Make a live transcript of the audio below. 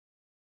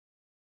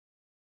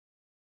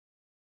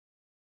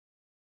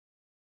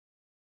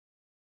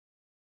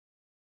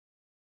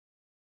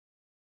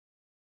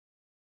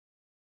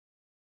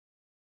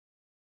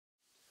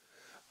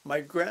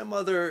my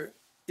grandmother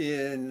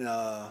in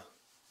her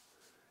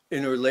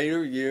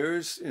later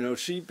years,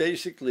 she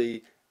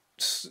basically,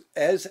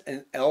 as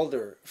an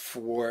elder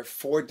for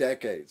 4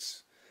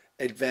 decades,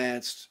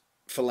 advanced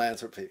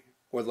philanthropy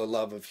or the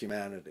love of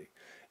humanity.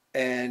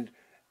 And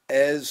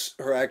as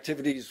her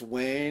activities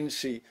waned,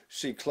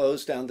 she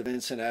closed down the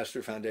Vincent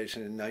Astor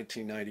Foundation in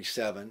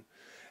 1997,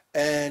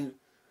 and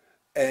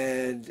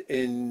and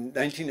in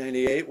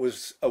 1998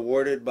 was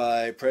awarded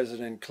by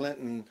President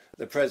Clinton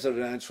the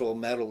Presidential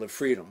Medal of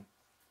Freedom.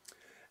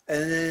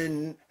 And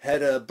then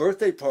had a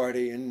birthday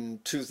party in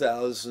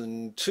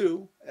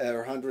 2002,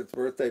 her 100th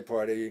birthday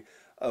party,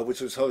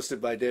 which was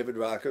hosted by David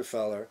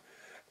Rockefeller,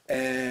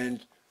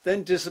 and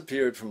then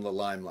disappeared from the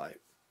limelight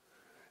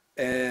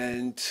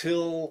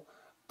until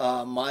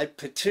my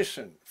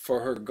petition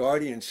for her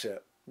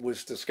guardianship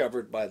was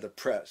discovered by the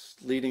press,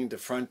 leading to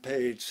front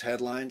page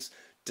headlines,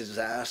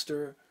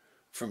 "Disaster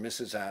for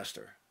Mrs.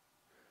 Astor."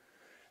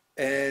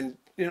 And,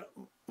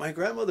 my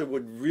grandmother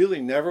would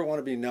really never want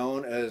to be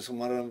known as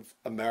one of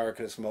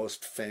America's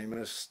most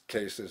famous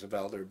cases of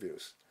elder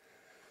abuse.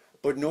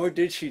 But nor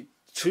did she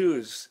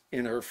choose,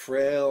 in her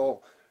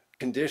frail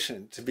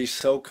condition, to be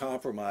so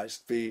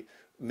compromised, be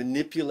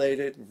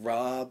manipulated,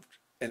 robbed,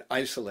 and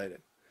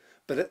isolated.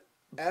 But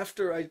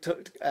after I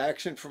took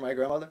action for my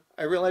grandmother,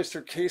 I realized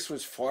her case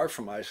was far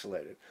from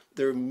isolated.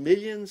 There are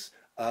millions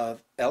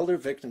of elder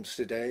victims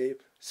today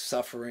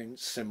suffering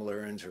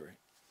similar injury.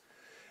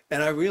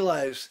 And I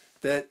realized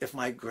that if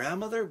my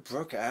grandmother,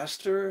 Brooke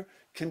Astor,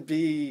 can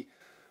be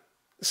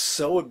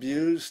so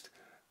abused,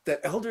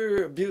 that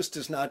elder abuse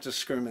does not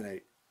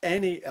discriminate.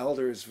 Any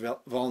elder is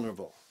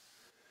vulnerable.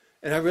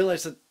 And I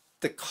realized that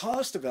the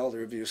cost of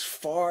elder abuse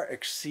far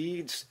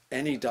exceeds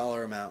any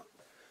dollar amount.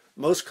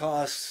 Most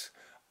costs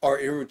are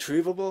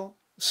irretrievable,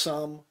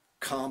 some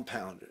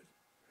compounded.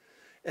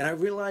 And I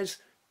realized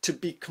to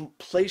be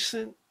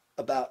complacent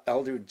about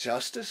elder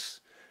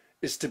justice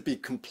is to be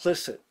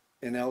complicit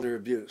in elder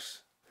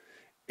abuse.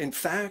 In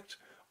fact,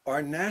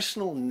 our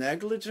national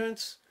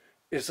negligence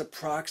is a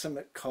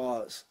proximate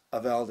cause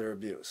of elder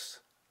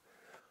abuse.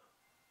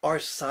 Our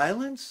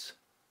silence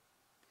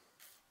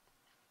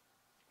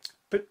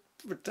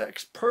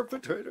protects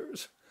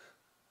perpetrators,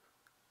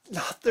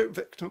 not their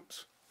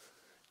victims.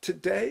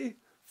 Today,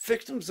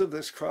 victims of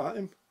this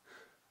crime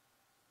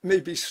may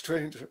be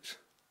strangers.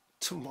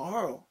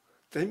 Tomorrow,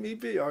 they may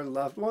be our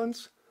loved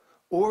ones,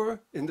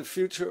 or in the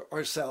future,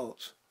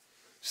 ourselves.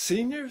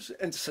 Seniors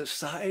and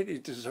society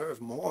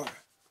deserve more.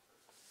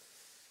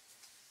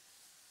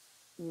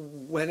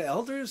 When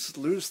elders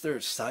lose their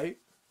sight,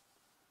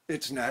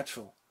 it's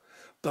natural.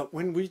 But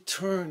when we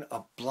turn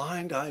a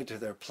blind eye to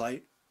their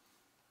plight,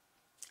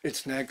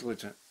 it's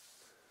negligent.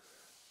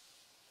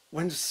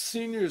 When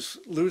seniors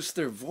lose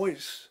their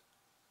voice,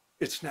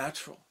 it's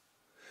natural.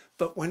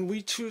 But when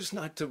we choose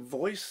not to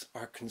voice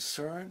our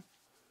concern,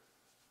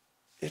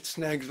 it's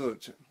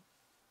negligent.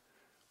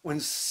 When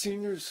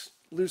seniors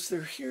lose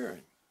their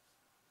hearing,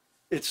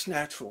 it's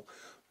natural.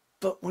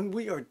 But when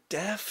we are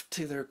deaf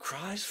to their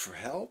cries for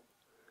help,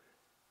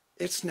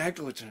 it's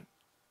negligent.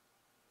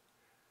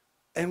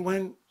 And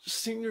when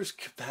seniors'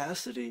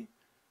 capacity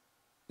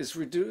is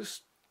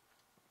reduced,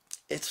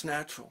 it's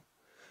natural.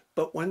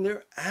 But when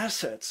their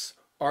assets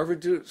are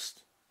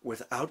reduced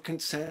without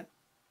consent,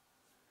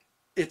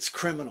 it's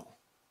criminal.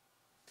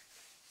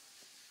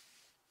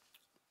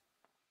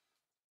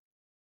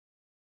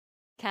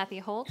 Kathy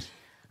Holt,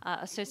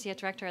 Associate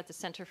Director at the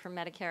Center for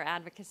Medicare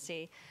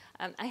Advocacy.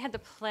 I had the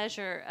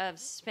pleasure of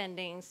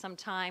spending some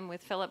time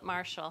with Phillip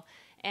Marshall,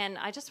 and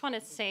I just want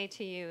to say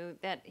to you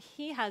that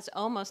he has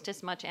almost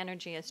as much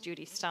energy as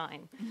Judy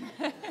Stein.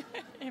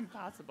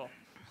 Impossible.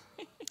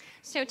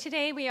 So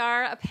today we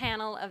are a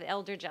panel of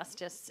elder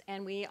justice,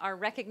 and we are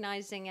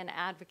recognizing and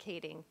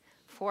advocating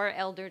for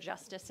elder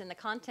justice in the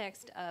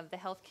context of the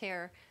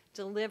healthcare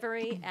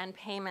delivery and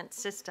payment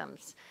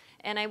systems.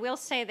 And I will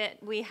say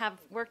that we have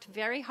worked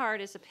very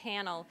hard as a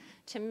panel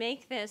to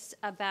make this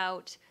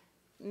about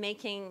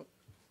making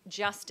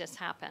justice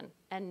happen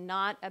and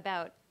not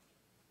about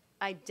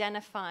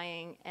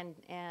identifying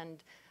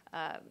and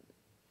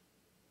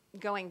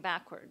going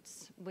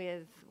backwards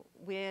with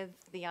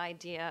the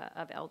idea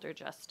of elder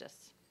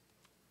justice.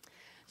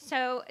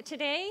 So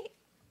today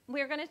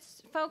we're going to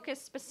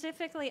focus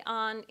specifically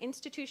on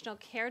institutional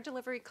care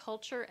delivery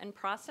culture and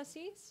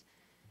processes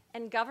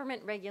and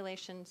government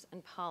regulations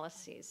and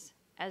policies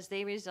as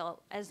they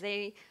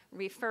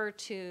refer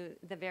to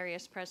the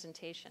various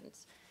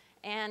presentations.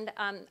 And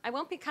I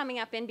won't be coming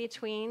up in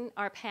between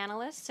our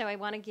panelists, so I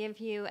want to give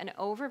you an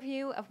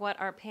overview of what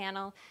our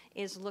panel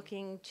is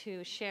looking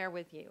to share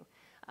with you.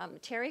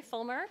 Terry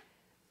Fulmer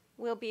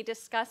will be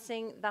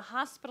discussing the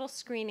hospital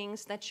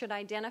screenings that should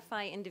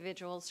identify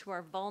individuals who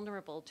are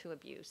vulnerable to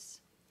abuse.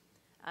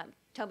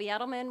 Toby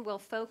Edelman will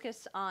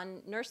focus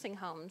on nursing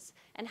homes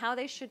and how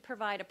they should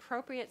provide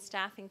appropriate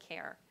staffing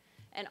care,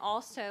 and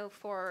also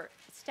for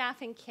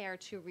staffing care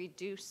to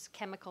reduce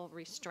chemical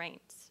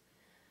restraints.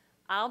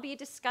 I'll be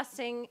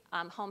discussing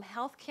home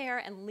health care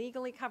and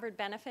legally covered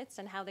benefits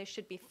and how they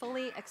should be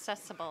fully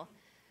accessible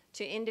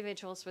to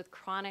individuals with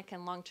chronic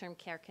and long-term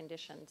care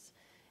conditions.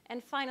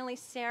 And finally,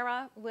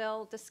 Sarah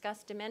will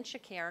discuss dementia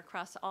care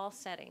across all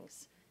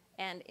settings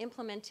and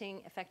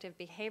implementing effective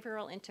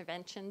behavioral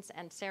interventions.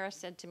 And Sarah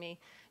said to me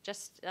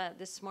just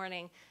this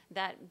morning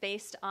that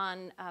based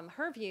on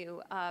her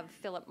view of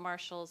Phillip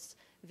Marshall's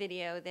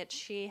video, that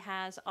she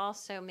has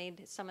also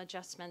made some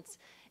adjustments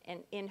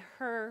in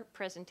her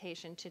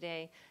presentation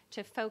today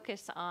to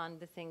focus on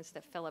the things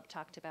that Phillip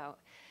talked about.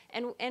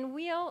 And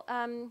we'll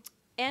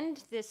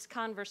end this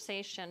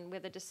conversation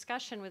with a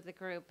discussion with the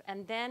group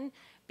and then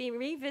be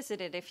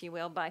revisited, if you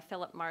will, by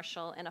Phillip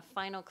Marshall in a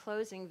final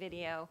closing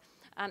video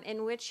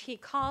in which he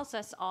calls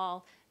us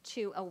all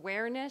to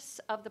awareness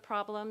of the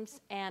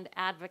problems and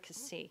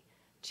advocacy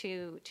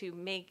to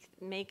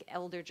make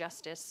elder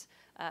justice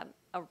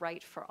a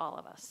right for all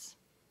of us.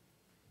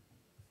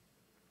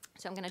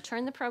 So I'm going to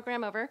turn the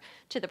program over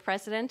to the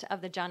president of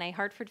the John A.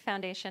 Hartford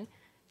Foundation,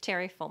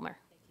 Terry Fulmer.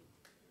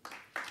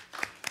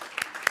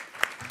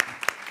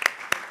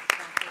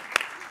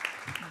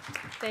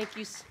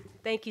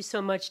 Thank you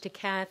so much to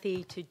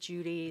Kathy, to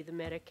Judy. The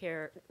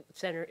Medicare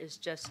Center is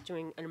just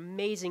doing an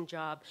amazing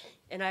job.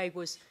 And I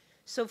was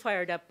so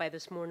fired up by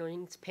this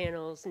morning's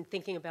panels and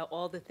thinking about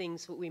all the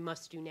things that we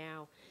must do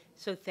now.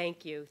 So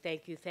thank you,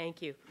 thank you,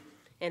 thank you.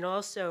 And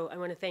also, I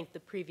want to thank the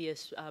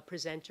previous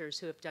presenters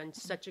who have done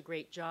such a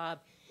great job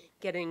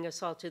getting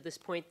us all to this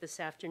point this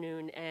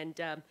afternoon. And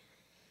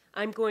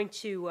I'm going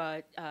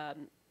to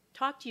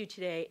talk to you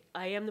today.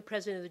 I am the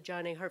president of the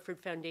John A. Hartford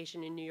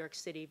Foundation in New York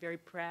City, very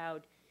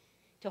proud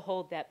to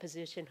hold that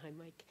position. Hi,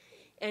 Mike.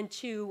 And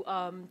to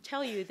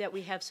tell you that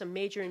we have some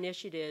major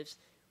initiatives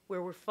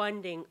where we're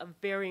funding a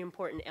very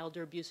important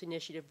elder abuse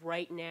initiative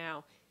right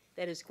now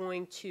that is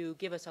going to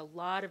give us a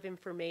lot of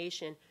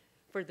information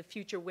for the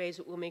future ways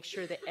that will make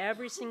sure that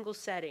every single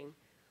setting,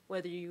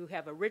 whether you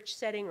have a rich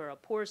setting or a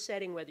poor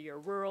setting, whether you're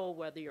rural,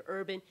 whether you're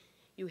urban,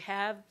 you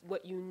have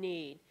what you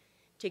need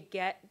to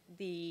get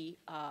the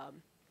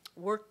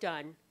work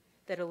done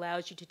that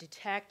allows you to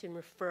detect and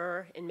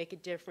refer and make a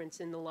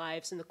difference in the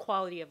lives and the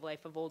quality of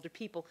life of older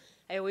people.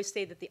 I always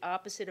say that the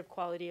opposite of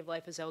quality of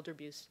life is elder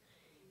abuse,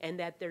 and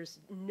that there's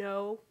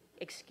no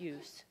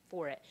excuse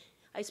for it.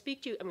 I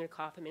speak to you, I'm going to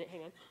cough a minute,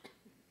 hang on.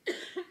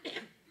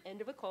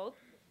 End of a cold.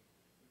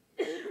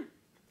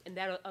 And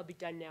I'll be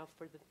done now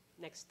for the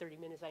next 30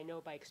 minutes, I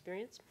know by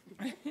experience.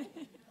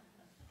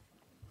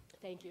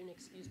 Thank you, and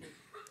excuse me.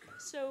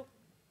 So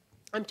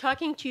I'm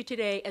talking to you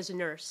today as a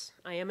nurse.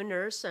 I am a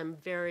nurse. I'm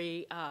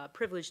very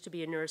privileged to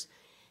be a nurse.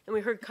 And we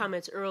heard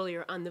comments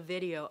earlier on the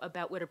video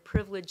about what a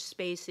privileged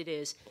space it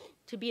is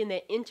to be in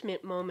that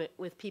intimate moment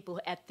with people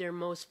at their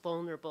most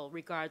vulnerable,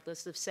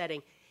 regardless of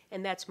setting.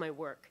 And that's my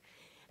work.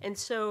 And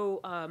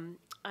so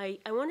I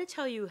want to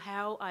tell you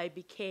how I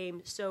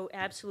became so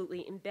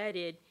absolutely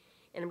embedded,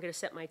 and I'm going to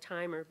set my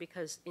timer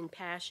because in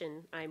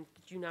passion, I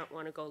do not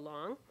want to go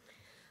long.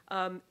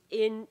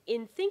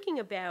 In thinking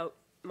about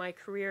my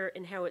career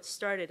and how it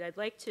started, I'd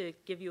like to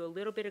give you a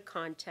little bit of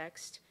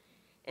context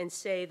and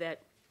say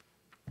that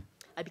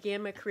I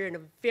began my career in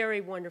a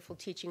very wonderful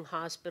teaching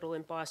hospital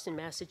in Boston,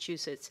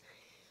 Massachusetts,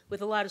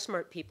 with a lot of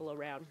smart people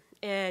around.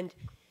 And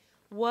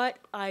what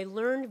I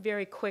learned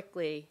very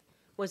quickly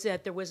was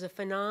that there was a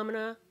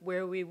phenomena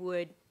where we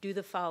would do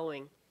the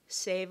following: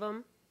 save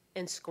them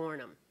and scorn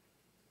them.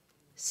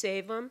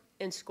 Save them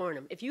and scorn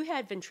them. If you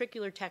had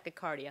ventricular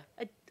tachycardia,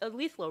 a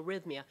lethal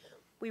arrhythmia,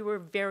 we were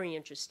very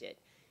interested.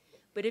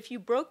 But if you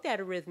broke that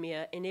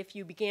arrhythmia and if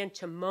you began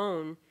to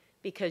moan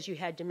because you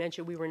had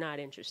dementia, we were not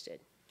interested.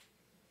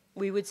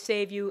 We would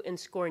save you and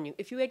scorn you.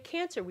 If you had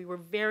cancer, we were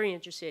very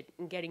interested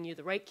in getting you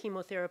the right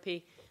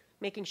chemotherapy,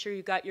 making sure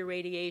you got your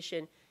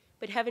radiation,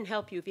 but heaven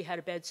help you if you had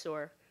a bed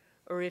sore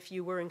or if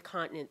you were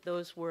incontinent.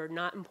 Those were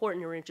not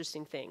important or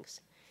interesting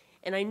things.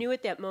 And I knew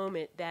at that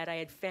moment that I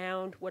had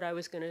found what I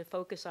was going to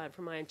focus on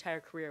for my entire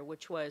career,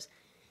 which was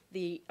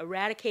the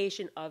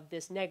eradication of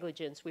this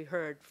negligence we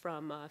heard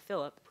from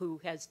Phillip, who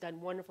has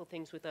done wonderful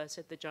things with us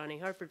at the John A.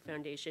 Hartford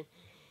Foundation.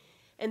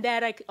 And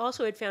that I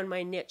also had found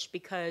my niche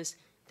because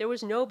there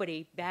was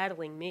nobody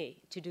battling me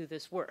to do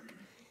this work.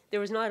 There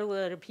was not a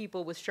lot of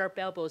people with sharp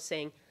elbows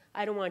saying,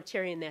 I don't want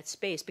Terry in that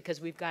space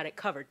because we've got it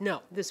covered.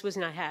 No, this was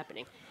not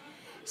happening.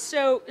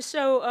 So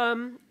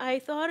I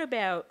thought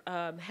about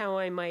how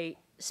I might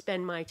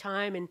spend my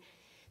time, and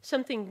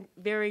something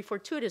very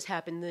fortuitous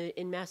happened.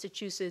 In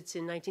Massachusetts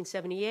in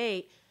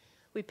 1978,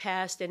 we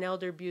passed an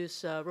elder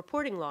abuse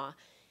reporting law,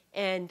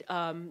 and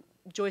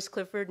Joyce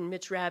Clifford and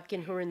Mitch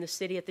Rabkin, who were in the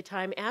city at the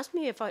time, asked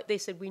me if they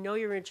said, we know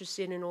you're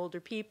interested in older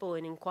people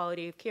and in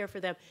quality of care for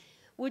them.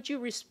 Would you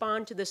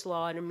respond to this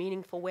law in a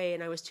meaningful way?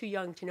 And I was too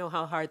young to know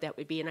how hard that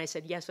would be, and I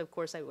said, yes, of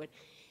course I would.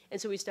 And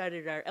so we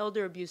started our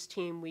elder abuse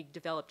team. We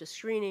developed a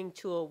screening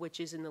tool, which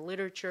is in the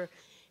literature.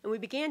 And we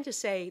began to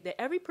say that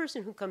every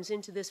person who comes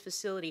into this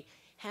facility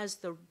has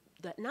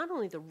not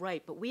only the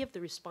right, but we have the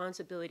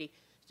responsibility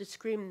to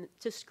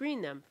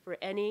screen them for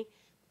any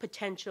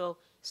potential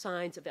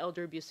signs of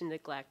elder abuse and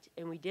neglect.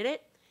 And we did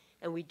it,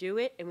 and we do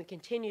it, and we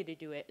continue to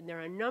do it. And there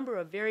are a number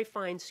of very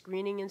fine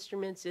screening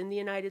instruments in the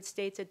United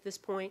States at this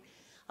point.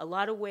 a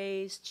lot of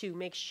ways to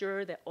make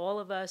sure that all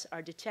of us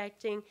are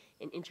detecting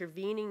and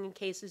intervening in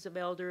cases of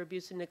elder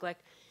abuse and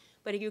neglect,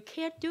 but you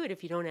can't do it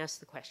if you don't ask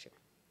the question.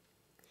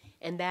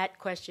 And that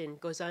question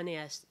goes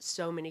unasked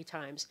so many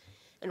times.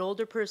 An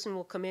older person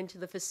will come into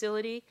the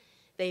facility,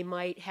 they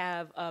might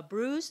have a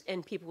bruise,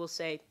 and people will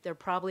say they're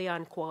probably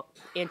on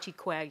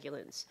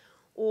anticoagulants.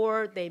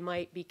 Or they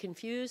might be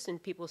confused,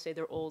 and people say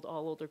they're old,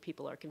 all older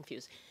people are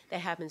confused.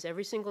 That happens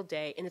every single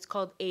day, and it's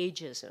called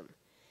ageism.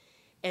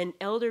 And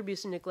elder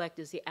abuse and neglect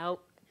is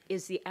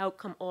the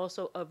outcome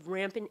also of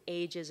rampant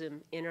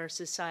ageism in our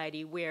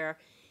society, where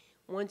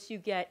once you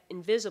get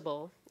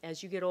invisible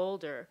as you get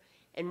older,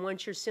 and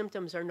once your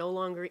symptoms are no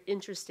longer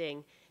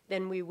interesting,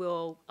 then we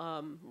will,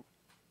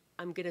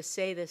 I'm going to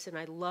say this, and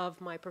I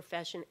love my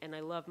profession, and I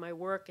love my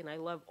work, and I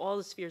love all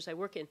the spheres I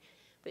work in,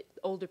 but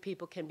older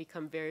people can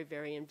become very,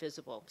 very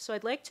invisible. So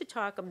I'd like to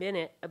talk a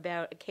minute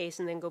about a case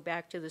and then go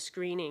back to the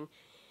screening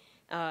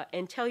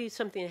and tell you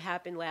something that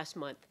happened last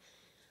month.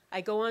 I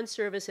go on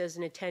service as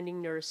an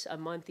attending nurse a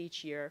month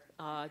each year,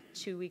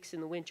 2 weeks in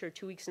the winter,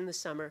 2 weeks in the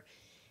summer.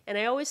 And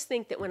I always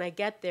think that when I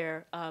get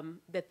there,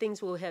 that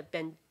things will have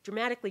been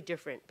dramatically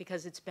different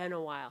because it's been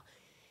a while.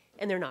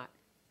 And they're not.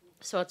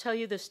 So I'll tell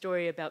you the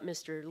story about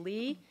Mr.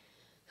 Lee,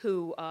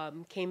 who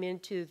came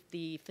into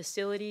the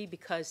facility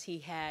because he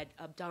had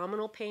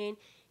abdominal pain.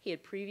 He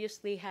had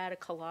previously had a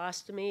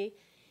colostomy.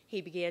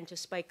 He began to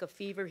spike a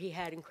fever. He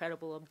had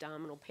incredible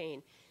abdominal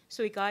pain.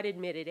 So he got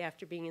admitted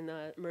after being in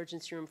the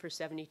emergency room for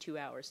 72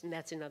 hours, and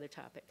that's another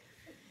topic.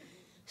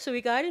 So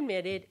he got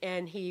admitted,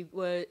 and he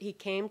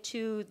came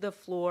to the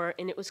floor,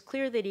 and it was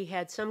clear that he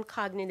had some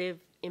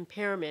cognitive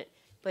impairment,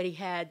 but he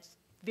had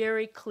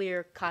very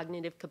clear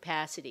cognitive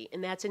capacity.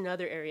 And that's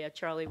another area,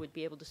 Charlie would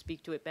be able to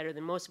speak to it better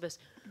than most of us,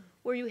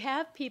 where you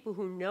have people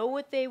who know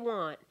what they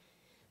want,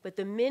 but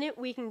the minute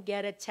we can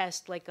get a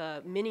test like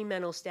a mini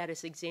mental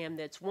status exam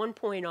that's 1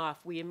 point off,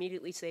 we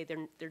immediately say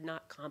they're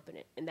not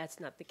competent, and that's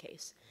not the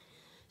case.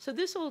 So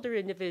this older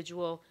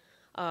individual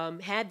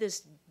had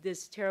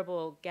this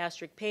terrible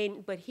gastric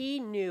pain, but he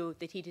knew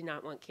that he did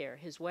not want care.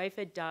 His wife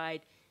had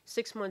died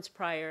 6 months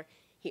prior.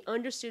 He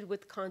understood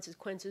what the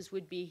consequences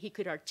would be. He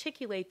could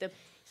articulate them.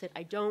 He said,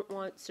 I don't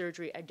want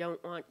surgery. I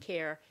don't want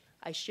care.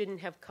 I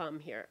shouldn't have come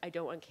here. I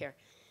don't want care.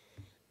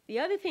 The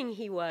other thing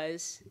he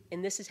was,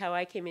 and this is how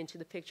I came into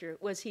the picture,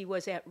 was he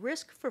was at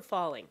risk for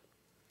falling.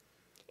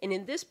 And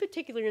in this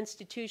particular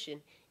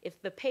institution,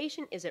 if the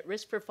patient is at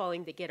risk for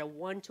falling, they get a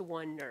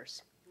one-to-one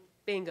nurse.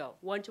 Bingo,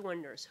 one-to-one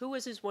nurse. Who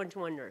was his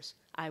one-to-one nurse?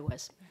 I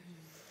was.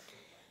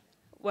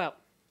 Well,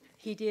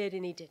 he did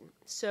and he didn't.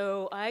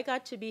 So I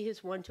got to be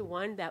his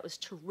one-to-one. That was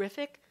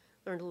terrific.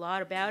 Learned a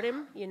lot about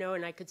him, you know,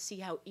 and I could see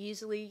how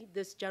easily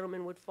this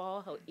gentleman would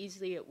fall, how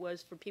easily it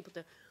was for people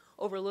to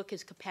overlook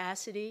his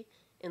capacity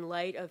in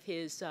light of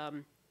his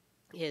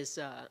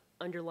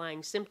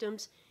underlying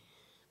symptoms.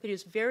 But he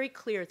was very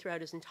clear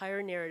throughout his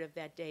entire narrative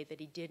that day that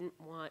he didn't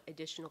want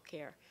additional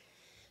care.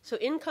 So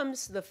in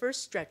comes the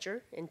first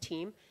stretcher and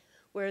team,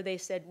 where they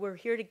said, we're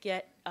here to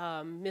get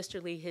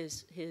Mr. Lee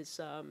his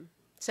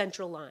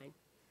central line.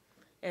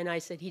 And I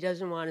said, he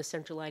doesn't want a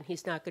central line.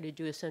 He's not going to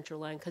do a central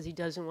line because he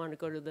doesn't want to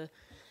go to the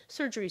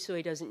surgery, so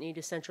he doesn't need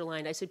a central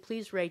line. I said,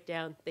 please write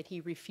down that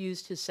he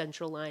refused his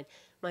central line.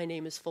 My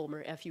name is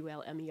Fulmer,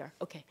 F-U-L-M-E-R.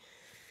 Okay.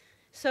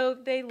 So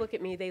they look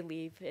at me, they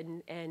leave,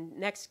 and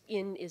next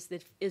in is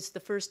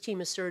the first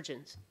team of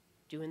surgeons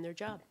doing their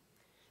job.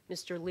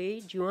 Mr.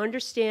 Lee, do you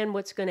understand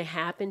what's going to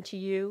happen to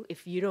you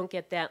if you don't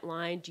get that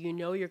line? Do you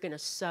know you're going to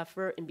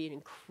suffer and be in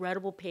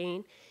incredible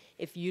pain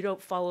if you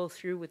don't follow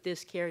through with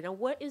this care? Now,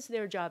 what is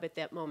their job at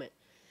that moment?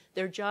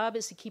 Their job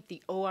is to keep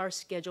the OR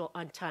schedule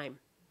on time.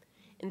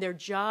 And their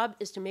job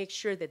is to make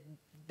sure that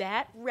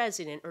that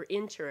resident or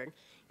intern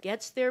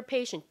gets their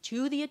patient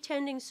to the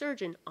attending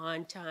surgeon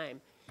on time.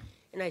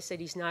 And I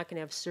said, he's not going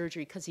to have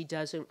surgery because he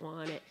doesn't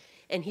want it.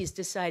 And he's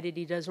decided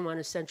he doesn't want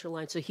a central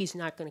line, so he's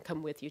not going to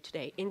come with you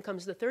today. In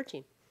comes the third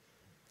team.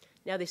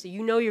 Now they say,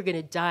 you know you're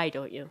going to die,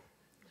 don't you?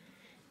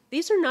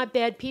 These are not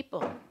bad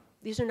people.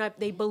 These are not,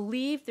 they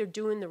believe they're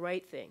doing the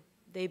right thing.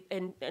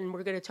 And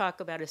we're going to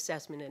talk about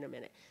assessment in a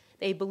minute.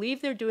 They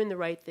believe they're doing the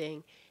right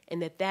thing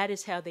and that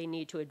is how they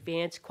need to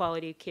advance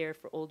quality of care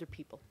for older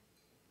people.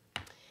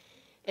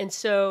 And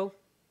so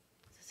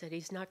I said,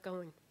 he's not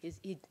going.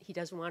 He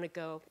doesn't want to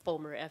go.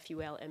 Fulmer,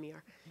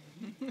 F-U-L-M-E-R.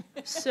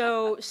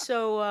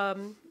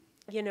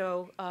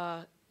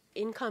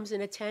 In comes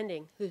an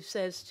attending who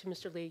says to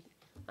Mr. Lee,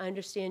 I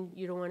understand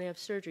you don't want to have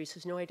surgery. He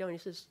says, no, I don't. He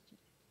says,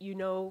 you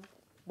know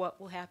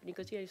what will happen? He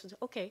goes, yeah. He says,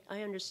 okay,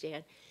 I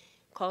understand.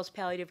 Calls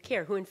palliative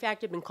care, who in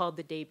fact had been called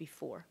the day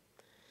before.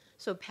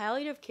 So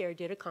palliative care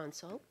did a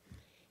consult,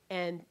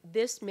 and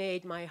this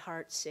made my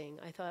heart sing.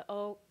 I thought,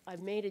 oh,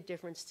 I've made a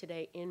difference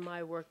today in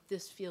my work.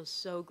 This feels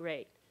so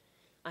great.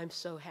 I'm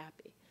so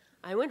happy.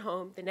 I went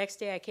home. The next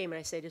day I came and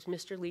I said, is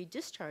Mr. Lee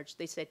discharged?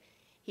 They said,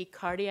 he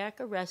cardiac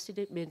arrested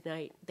at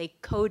midnight. They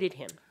coded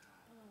him,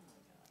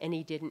 and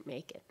he didn't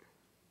make it.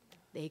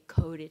 They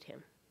coded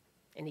him,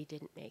 and he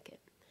didn't make it.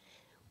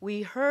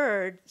 We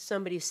heard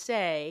somebody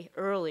say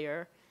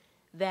earlier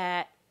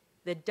that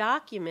the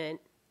document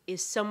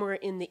is somewhere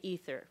in the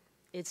ether.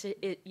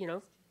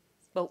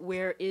 But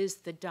where is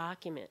the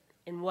document?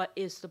 And what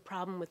is the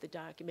problem with the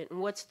document? And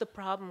what's the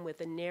problem with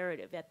the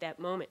narrative at that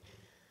moment?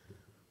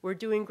 We're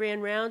doing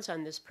grand rounds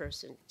on this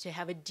person to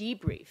have a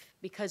debrief,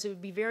 because it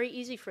would be very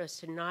easy for us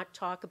to not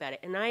talk about it.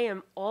 And I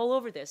am all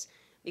over this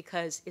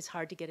because it's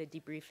hard to get a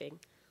debriefing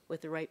with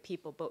the right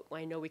people, but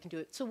I know we can do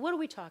it. So what are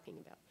we talking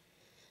about?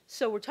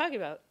 So we're talking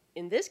about,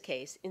 in this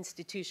case,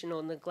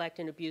 institutional neglect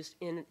and abuse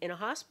in a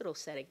hospital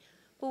setting.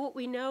 But what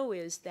we know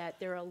is that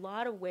there are a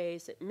lot of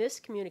ways that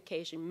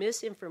miscommunication,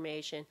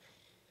 misinformation,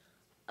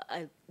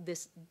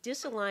 this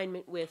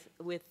disalignment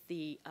with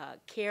the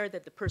care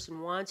that the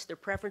person wants, their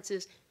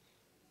preferences,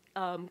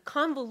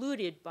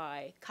 convoluted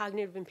by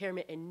cognitive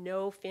impairment and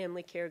no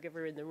family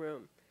caregiver in the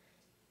room,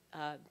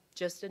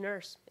 just a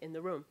nurse in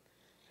the room.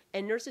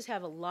 And nurses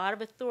have a lot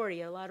of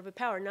authority, a lot of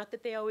power, not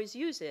that they always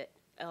use it,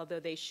 although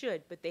they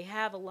should, but they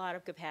have a lot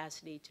of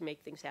capacity to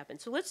make things happen.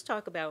 So let's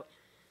talk about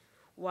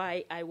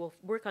why I will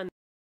work on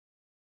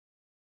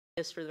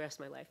this for the rest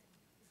of my life.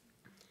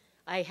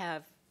 I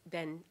have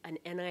been an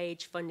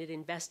NIH-funded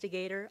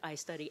investigator. I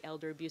study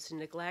elder abuse and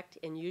neglect,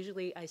 and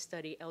usually I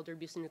study elder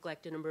abuse and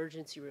neglect in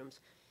emergency rooms,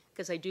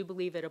 because I do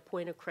believe at a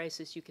point of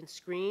crisis you can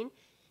screen,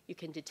 you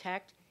can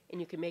detect, and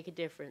you can make a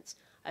difference.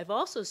 I've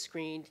also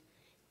screened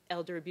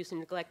elder abuse and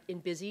neglect in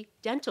busy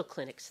dental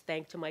clinics,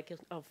 thanks to Mike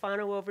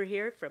Alfano over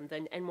here from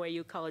the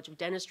NYU College of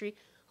Dentistry,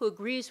 who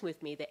agrees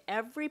with me that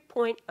every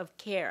point of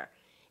care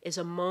is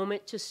a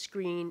moment to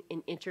screen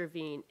and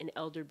intervene in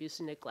elder abuse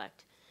and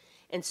neglect.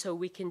 And so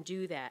we can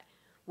do that.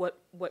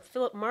 What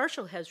Phillip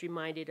Marshall has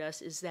reminded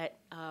us is that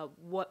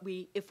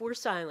if we're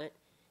silent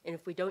and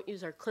if we don't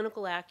use our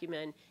clinical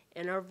acumen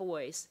and our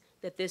voice,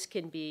 that this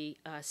can be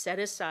set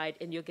aside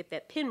and you'll get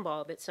that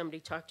pinball that somebody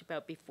talked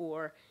about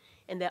before,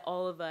 and that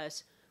all of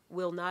us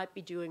will not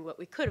be doing what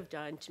we could have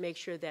done to make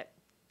sure that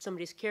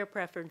somebody's care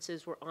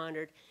preferences were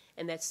honored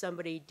and that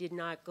somebody did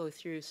not go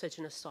through such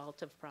an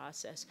assaultive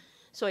process.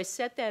 So I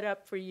set that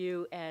up for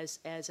you as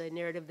a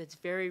narrative that's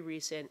very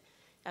recent.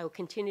 I will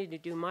continue to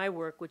do my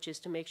work, which is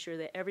to make sure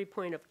that every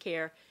point of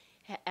care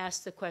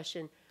asks the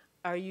question,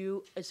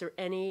 is there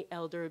any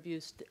elder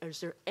abuse, or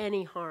is there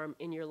any harm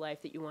in your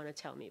life that you want to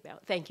tell me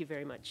about? Thank you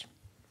very much.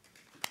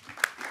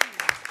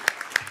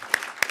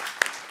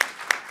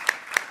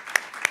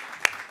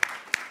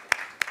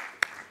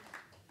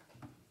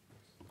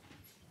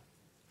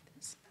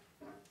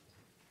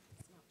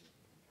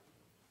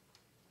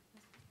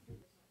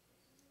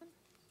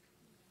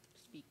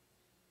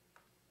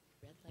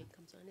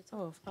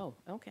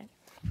 Okay.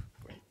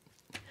 Great.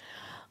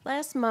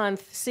 Last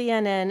month,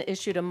 CNN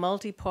issued a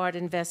multi-part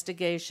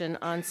investigation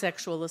on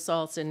sexual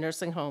assaults in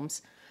nursing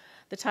homes.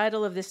 The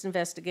title of this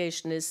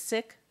investigation is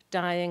Sick,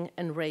 Dying,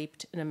 and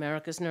Raped in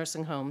America's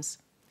Nursing Homes.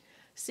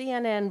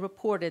 CNN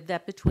reported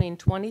that between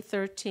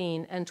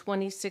 2013 and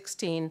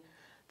 2016,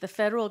 the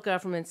federal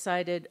government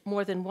cited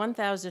more than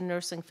 1,000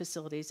 nursing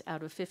facilities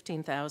out of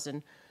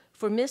 15,000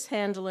 for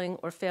mishandling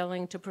or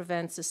failing to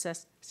prevent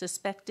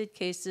suspected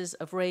cases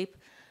of rape,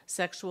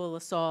 sexual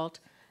assault,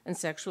 and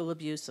sexual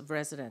abuse of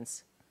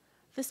residents.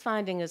 This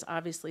finding is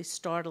obviously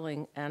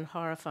startling and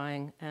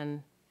horrifying,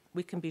 and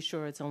we can be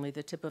sure it's only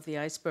the tip of the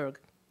iceberg.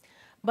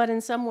 But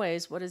in some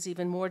ways, what is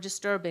even more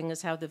disturbing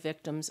is how the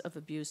victims of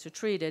abuse are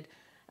treated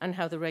and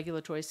how the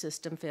regulatory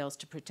system fails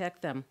to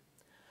protect them.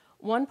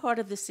 One part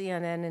of the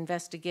CNN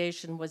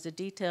investigation was a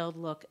detailed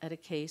look at a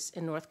case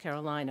in North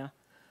Carolina.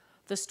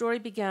 The story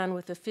began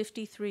with a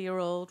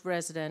 53-year-old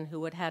resident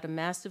who had had a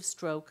massive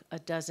stroke a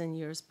dozen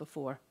years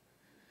before.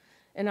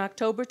 In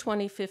October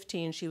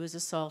 2015, she was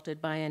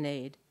assaulted by an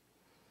aide.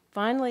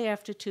 Finally,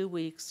 after 2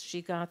 weeks,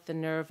 she got the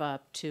nerve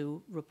up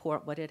to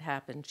report what had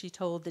happened. She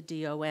told the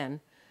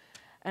DON,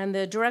 and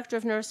the director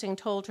of nursing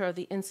told her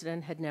the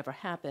incident had never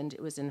happened.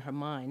 It was in her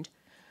mind.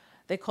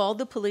 They called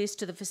the police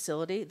to the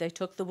facility. They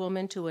took the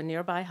woman to a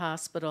nearby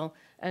hospital,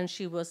 and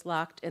she was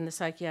locked in the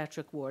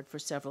psychiatric ward for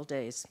several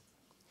days.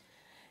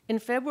 In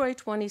February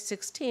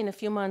 2016, a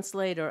few months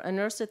later, a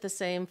nurse at the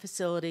same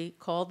facility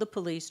called the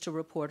police to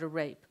report a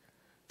rape.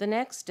 The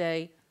next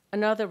day,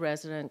 another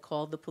resident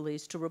called the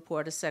police to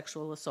report a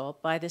sexual assault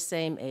by the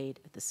same aide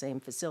at the same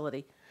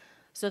facility.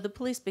 So the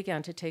police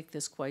began to take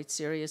this quite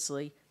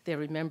seriously. They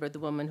remembered the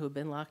woman who had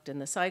been locked in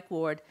the psych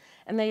ward,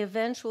 and they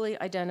eventually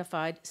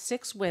identified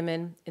 6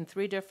 women in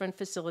 3 different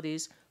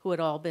facilities who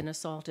had all been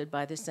assaulted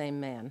by the same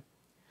man.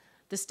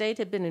 The state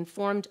had been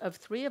informed of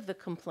 3 of the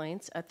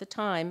complaints at the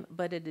time,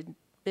 but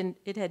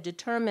it had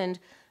determined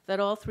that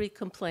all 3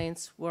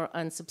 complaints were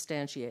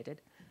unsubstantiated.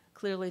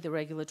 Clearly, the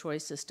regulatory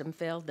system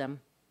failed them.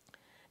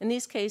 In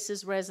these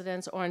cases,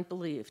 residents aren't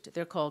believed.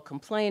 They're called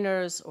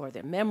complainers, or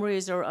their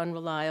memories are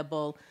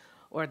unreliable,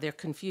 or they're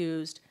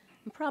confused.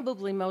 And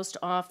probably most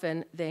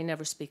often, they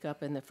never speak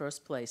up in the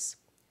first place.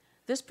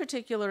 This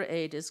particular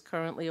aide is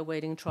currently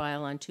awaiting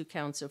trial on 2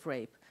 counts of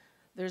rape.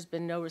 There's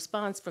been no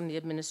response from the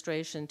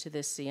administration to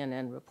this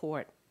CNN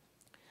report.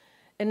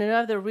 In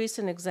another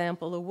recent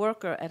example, a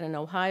worker at an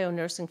Ohio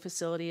nursing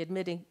facility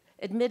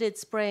admitted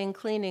spraying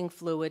cleaning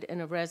fluid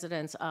in a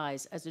resident's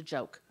eyes as a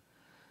joke.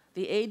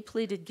 The aide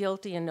pleaded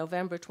guilty in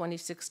November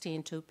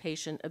 2016 to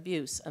patient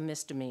abuse, a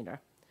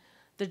misdemeanor.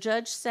 The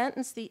judge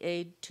sentenced the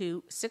aide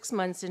to 6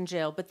 months in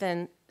jail, but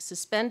then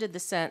suspended the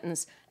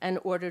sentence and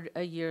ordered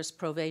a year's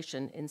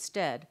probation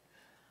instead.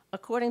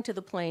 According to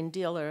the plain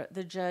dealer,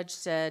 the judge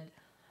said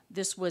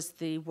this was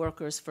the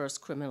worker's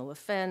first criminal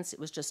offense, it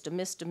was just a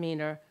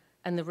misdemeanor,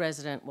 and the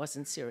resident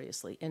wasn't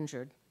seriously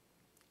injured.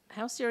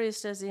 How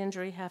serious does the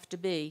injury have to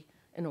be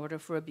in order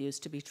for abuse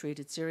to be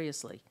treated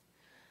seriously?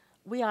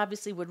 We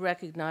obviously would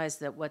recognize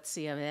that what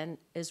CNN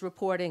is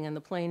reporting and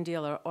the plain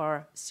dealer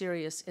are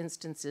serious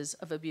instances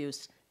of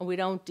abuse, and we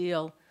don't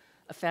deal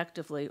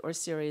effectively or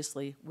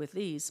seriously with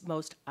these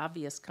most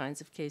obvious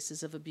kinds of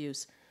cases of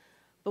abuse.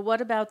 But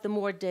what about the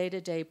more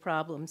day-to-day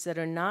problems that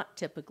are not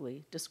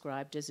typically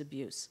described as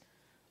abuse?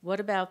 What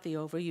about the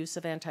overuse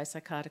of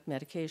antipsychotic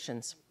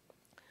medications?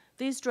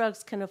 These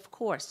drugs can, of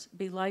course,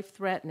 be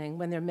life-threatening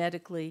when they're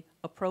medically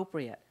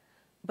appropriate,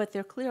 but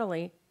they're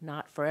clearly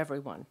not for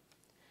everyone.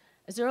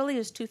 As early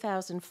as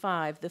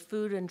 2005, the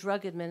Food and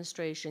Drug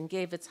Administration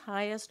gave its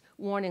highest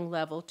warning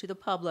level to the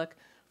public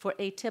for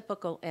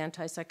atypical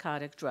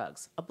antipsychotic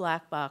drugs, a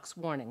black box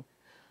warning.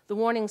 The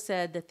warning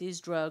said that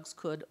these drugs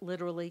could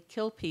literally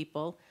kill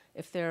people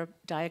if their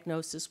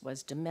diagnosis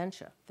was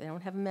dementia. If they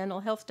don't have a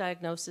mental health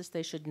diagnosis,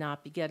 they should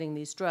not be getting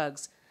these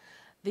drugs.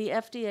 The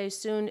FDA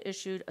soon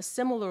issued a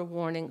similar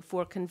warning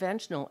for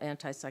conventional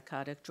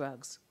antipsychotic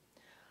drugs.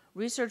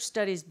 Research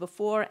studies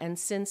before and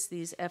since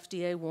these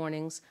FDA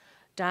warnings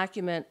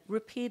document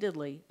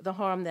repeatedly the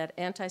harm that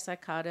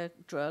antipsychotic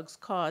drugs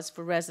cause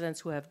for residents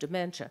who have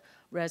dementia,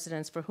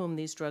 residents for whom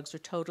these drugs are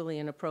totally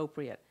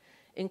inappropriate.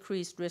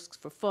 Increased risks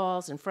for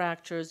falls and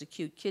fractures,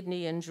 acute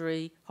kidney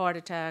injury, heart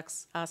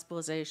attacks,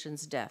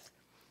 hospitalizations, death.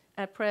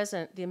 At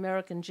present, the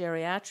American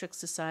Geriatric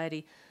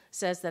Society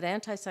says that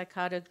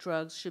antipsychotic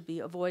drugs should be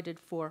avoided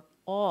for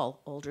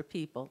all older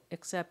people,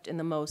 except in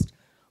the most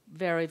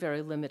very,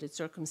 very limited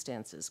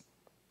circumstances.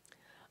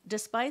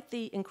 Despite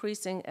the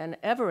increasing and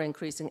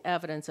ever-increasing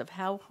evidence of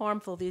how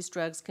harmful these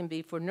drugs can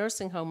be for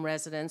nursing home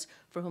residents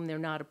for whom they're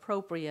not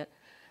appropriate,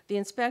 the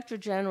Inspector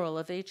General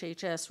of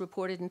HHS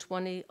reported in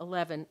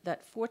 2011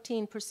 that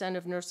 14%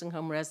 of nursing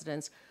home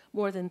residents,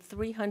 more than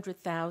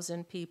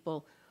 300,000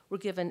 people, were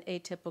given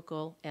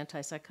atypical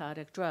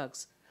antipsychotic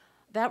drugs.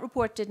 That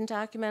report didn't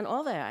document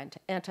all the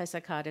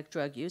antipsychotic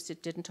drug use.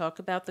 It didn't talk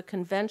about the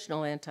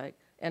conventional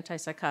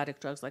antipsychotic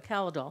drugs like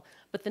Haldol,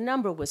 but the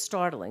number was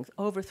startling,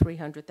 over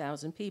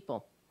 300,000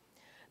 people.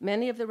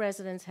 Many of the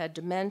residents had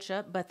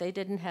dementia, but they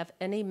didn't have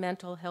any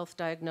mental health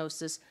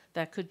diagnosis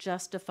that could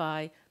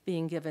justify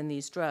being given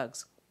these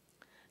drugs.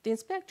 The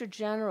Inspector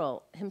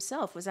General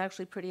himself was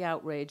actually pretty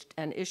outraged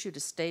and issued a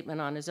statement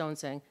on his own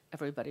saying,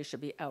 everybody should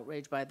be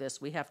outraged by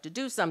this, we have to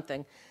do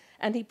something.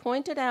 And he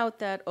pointed out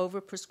that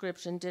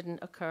overprescription didn't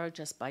occur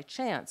just by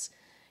chance.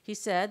 He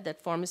said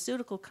that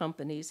pharmaceutical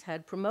companies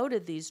had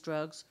promoted these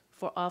drugs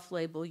for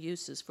off-label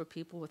uses for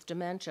people with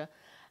dementia.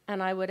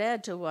 And I would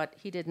add to what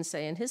he didn't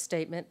say in his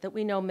statement that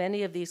we know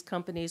many of these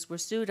companies were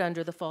sued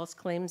under the False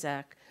Claims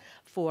Act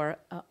for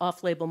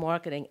off-label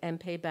marketing and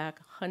pay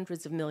back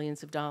hundreds of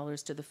millions of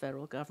dollars to the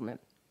federal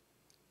government.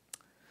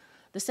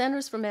 The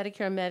Centers for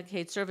Medicare and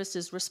Medicaid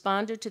Services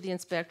responded to the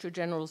Inspector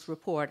General's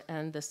report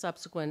and the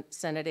subsequent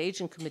Senate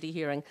Agent Committee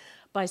hearing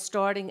by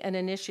starting an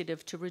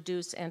initiative to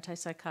reduce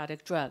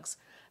antipsychotic drugs.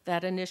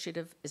 That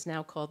initiative is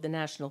now called the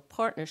National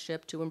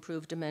Partnership to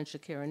Improve Dementia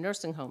Care in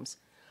Nursing Homes.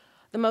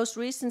 The most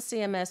recent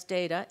CMS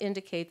data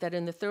indicate that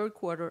in the third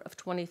quarter of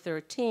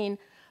 2013,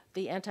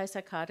 the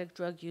antipsychotic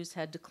drug use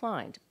had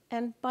declined,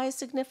 and by a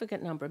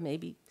significant number,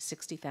 maybe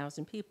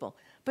 60,000 people.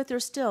 But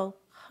there's still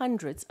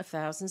hundreds of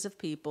thousands of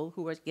people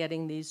who are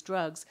getting these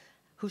drugs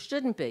who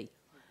shouldn't be.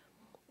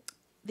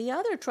 The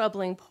other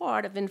troubling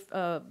part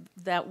of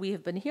that we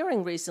have been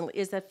hearing recently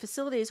is that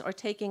facilities are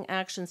taking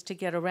actions to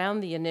get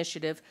around the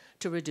initiative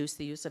to reduce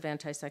the use of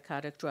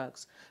antipsychotic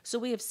drugs. So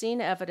we have seen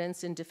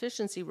evidence in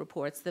deficiency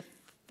reports that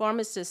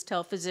pharmacists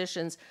tell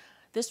physicians,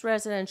 this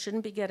resident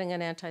shouldn't be getting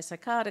an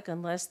antipsychotic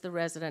unless the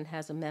resident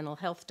has a mental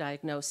health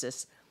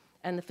diagnosis.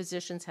 And the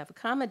physicians have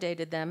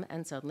accommodated them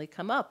and suddenly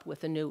come up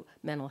with a new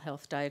mental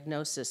health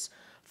diagnosis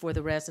for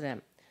the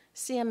resident.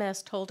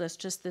 CMS told us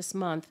just this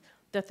month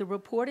that the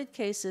reported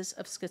cases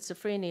of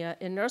schizophrenia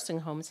in nursing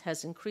homes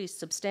has increased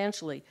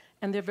substantially,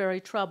 and they're very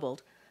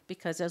troubled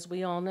because, as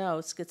we all know,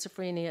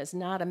 schizophrenia is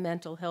not a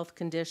mental health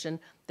condition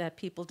that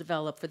people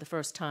develop for the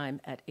first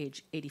time at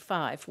age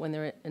 85 when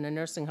they're in a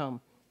nursing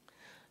home.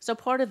 So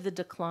part of the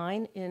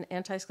decline in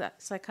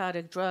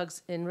antipsychotic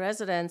drugs in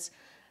residents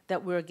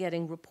that we're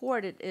getting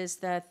reported is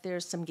that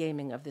there's some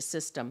gaming of the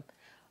system.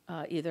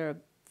 Either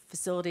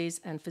facilities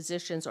and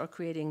physicians are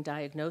creating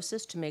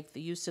diagnosis to make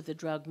the use of the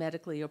drug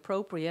medically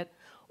appropriate,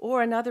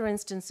 or in other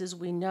instances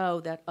we know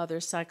that other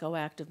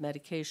psychoactive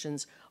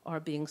medications are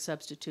being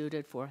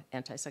substituted for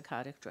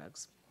antipsychotic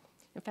drugs.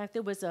 In fact,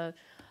 there was a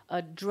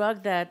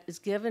drug that is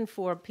given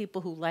for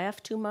people who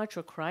laugh too much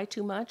or cry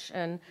too much,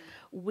 and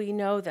we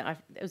know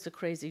that it was a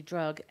crazy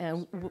drug,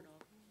 and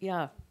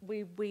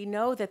we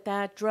know that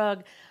that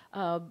drug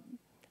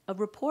A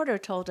reporter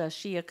told us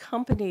she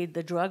accompanied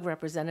the drug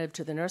representative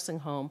to the nursing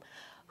home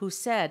who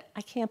said,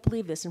 "I can't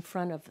believe this," in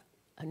front of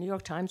a New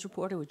York Times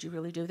reporter, "Would you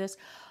really do this?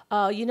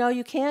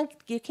 You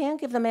can't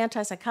give them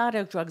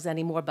antipsychotic drugs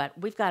anymore, but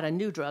we've got a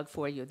new drug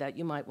for you that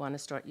you might want to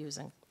start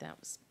using." That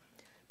was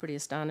pretty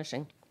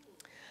astonishing.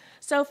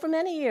 So for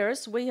many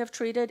years, we have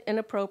treated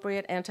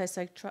inappropriate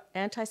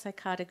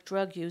antipsychotic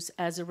drug use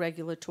as a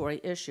regulatory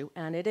issue,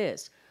 and it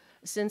is.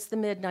 Since the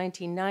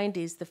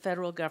mid-1990s, the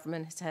federal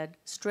government has had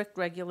strict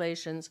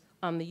regulations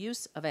on the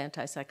use of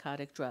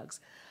antipsychotic drugs,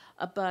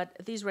 but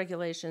these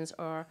regulations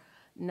are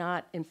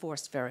not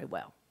enforced very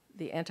well.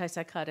 The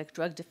antipsychotic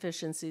drug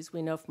deficiencies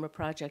we know from a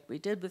project we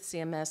did with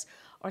CMS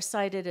are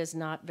cited as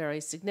not very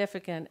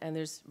significant, and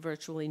there's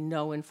virtually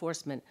no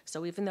enforcement.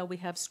 So even though we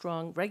have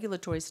strong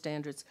regulatory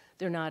standards,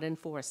 they're not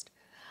enforced.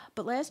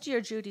 But last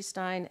year, Judy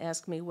Stein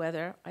asked me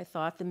whether I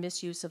thought the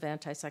misuse of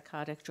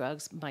antipsychotic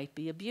drugs might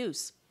be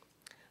abuse.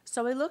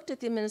 So I looked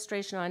at the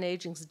Administration on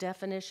Aging's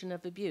definition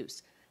of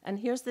abuse, and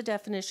here's the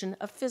definition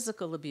of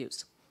physical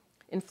abuse: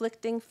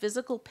 inflicting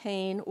physical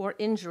pain or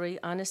injury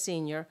on a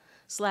senior,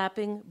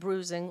 slapping,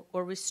 bruising,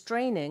 or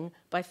restraining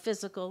by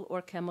physical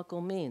or chemical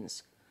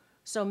means.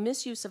 So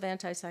misuse of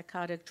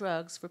antipsychotic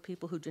drugs for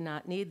people who do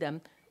not need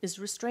them is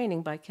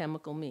restraining by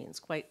chemical means,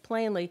 quite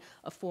plainly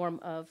a form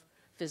of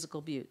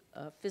physical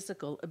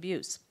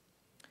abuse.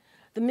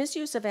 The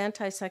misuse of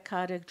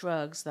antipsychotic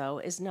drugs, though,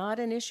 is not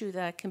an issue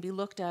that can be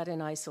looked at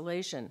in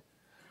isolation.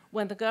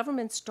 When the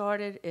government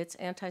started its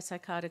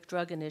antipsychotic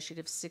drug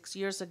initiative 6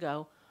 years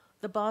ago,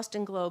 the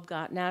Boston Globe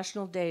got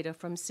national data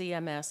from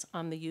CMS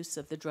on the use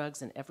of the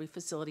drugs in every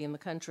facility in the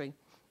country.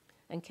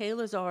 And Kay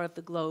Lazar of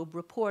the Globe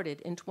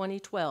reported in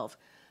 2012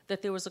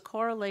 that there was a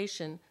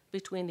correlation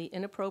between the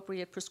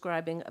inappropriate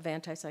prescribing of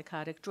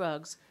antipsychotic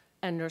drugs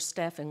and nurse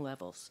staffing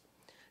levels.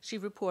 She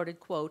reported,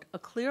 quote, "a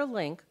clear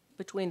link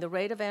between the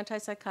rate of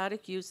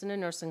antipsychotic use in a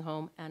nursing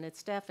home and its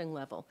staffing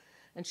level."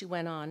 And she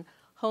went on,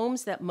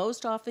 "Homes that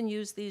most often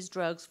use these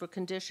drugs for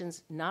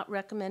conditions not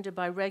recommended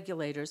by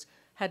regulators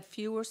had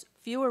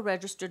fewer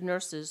registered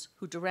nurses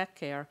who direct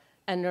care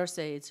and nurse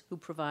aides who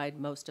provide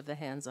most of the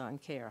hands-on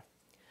care."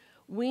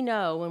 We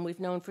know, and we've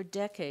known for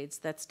decades,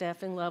 that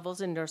staffing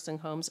levels in nursing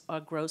homes are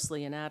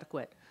grossly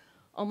inadequate.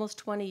 Almost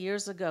 20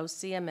 years ago,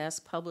 CMS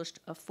published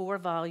a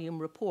 4-volume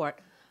report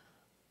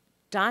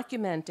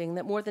documenting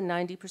that more than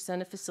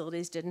 90% of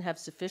facilities didn't have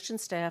sufficient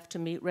staff to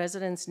meet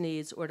residents'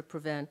 needs or to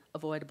prevent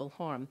avoidable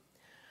harm.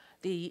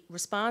 The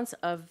response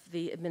of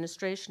the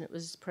administration, it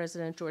was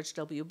President George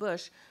W.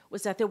 Bush,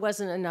 was that there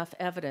wasn't enough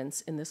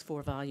evidence in this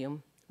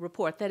 4-volume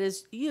report that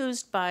is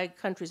used by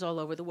countries all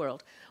over the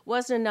world,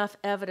 wasn't enough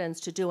evidence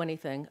to do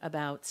anything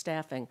about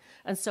staffing.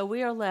 And so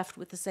we are left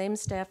with the same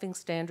staffing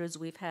standards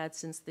we've had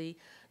since the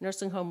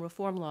nursing home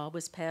reform law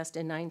was passed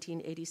in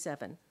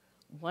 1987.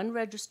 1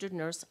 registered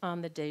nurse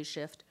on the day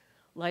shift,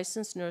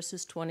 licensed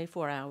nurses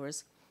 24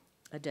 hours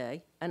a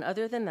day, and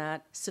other than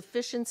that,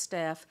 sufficient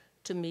staff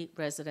to meet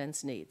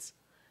residents' needs.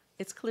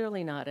 It's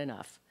clearly not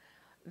enough.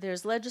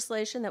 There's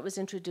legislation that was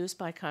introduced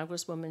by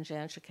Congresswoman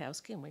Jan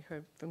Schakowsky, and we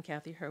heard from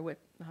Kathy Hurwitz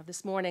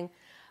this morning,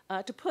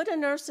 to put a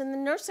nurse in the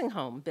nursing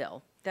home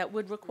bill that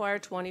would require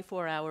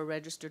 24-hour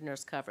registered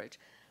nurse coverage.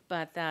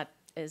 But that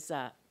is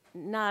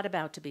not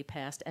about to be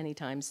passed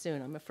anytime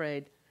soon, I'm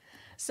afraid.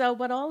 So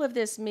what all of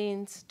this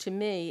means to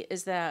me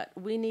is that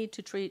we need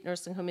to treat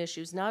nursing home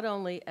issues not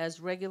only as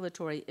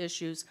regulatory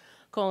issues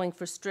calling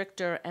for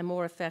stricter and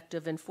more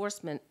effective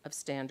enforcement of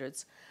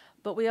standards,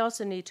 but we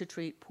also need to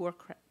treat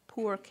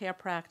poor care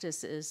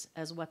practices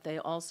as what they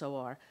also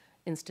are,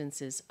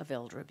 instances of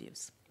elder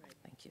abuse.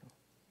 Thank you.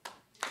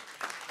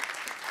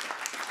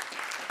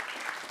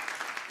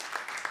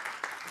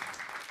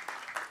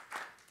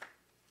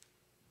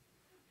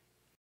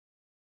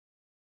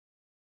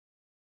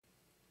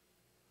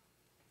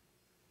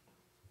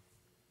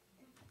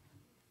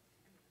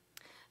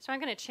 So I'm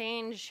going to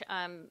change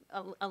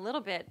a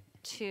little bit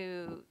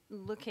to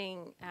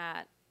looking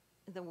at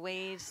the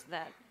ways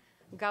that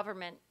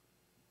government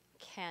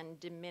can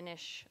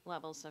diminish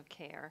levels of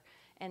care,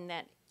 and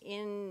that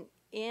in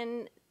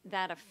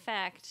that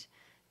effect,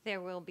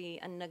 there will be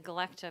a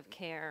neglect of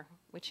care,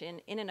 which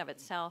in and of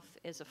itself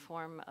is a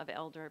form of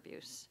elder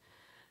abuse.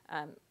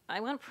 I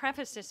want to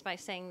preface this by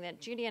saying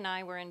that Judy and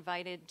I were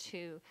invited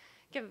to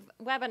give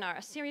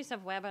a series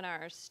of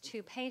webinars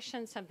to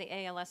patients of the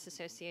ALS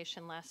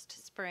Association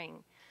last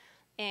spring.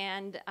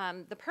 And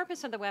the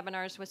purpose of the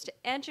webinars was to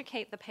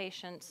educate the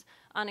patients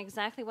on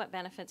exactly what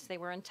benefits they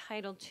were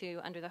entitled to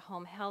under the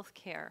home health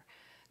care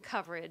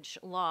coverage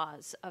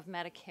laws of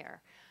Medicare.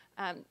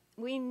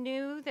 We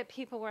knew that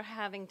people were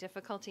having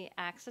difficulty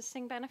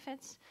accessing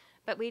benefits,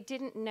 but we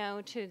didn't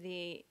know to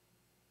the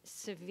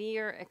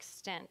severe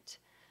extent.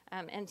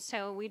 And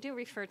so we do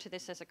refer to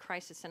this as a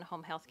crisis in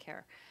home health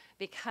care,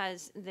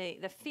 because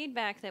the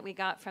feedback that we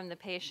got from the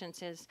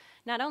patients is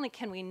not only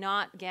can we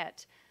not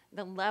get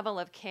the level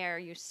of care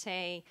you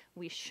say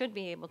we should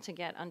be able to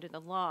get under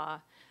the law,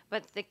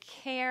 but the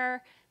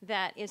care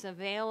that is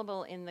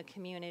available in the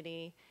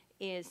community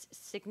is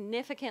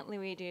significantly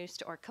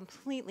reduced or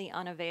completely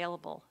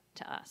unavailable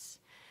to us.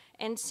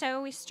 And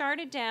so we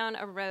started down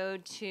a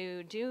road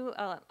to do,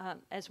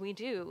 as we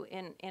do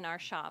in our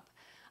shop,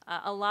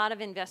 a lot of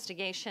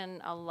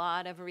investigation, a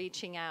lot of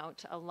reaching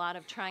out, a lot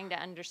of trying to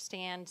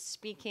understand,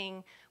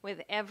 speaking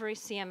with every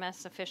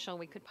CMS official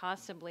we could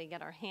possibly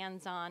get our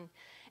hands on.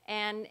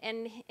 And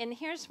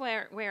here's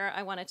where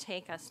I want to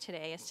take us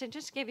today, is to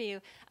just give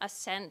you a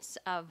sense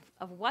of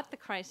what the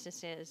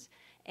crisis is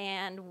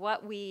and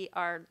what we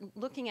are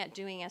looking at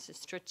doing as a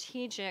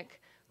strategic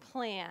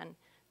plan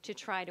to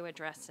try to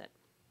address it.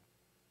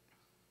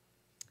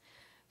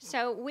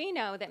 So we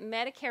know that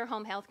Medicare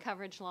home health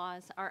coverage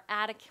laws are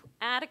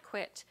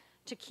adequate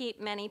to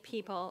keep many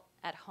people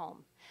at home,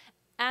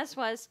 as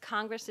was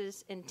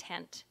Congress's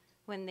intent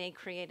when they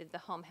created the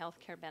home health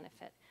care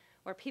benefit.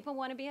 Where people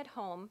want to be at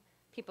home,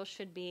 people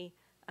should be,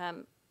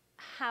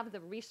 have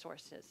the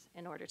resources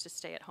in order to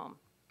stay at home.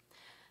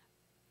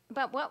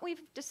 But what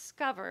we've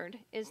discovered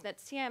is that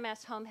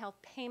CMS home health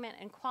payment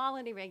and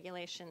quality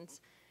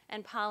regulations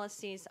and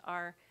policies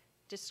are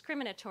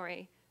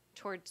discriminatory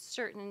towards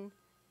certain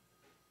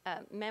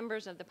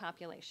members of the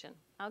population.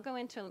 I'll go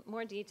into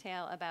more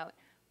detail about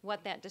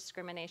what that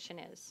discrimination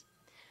is.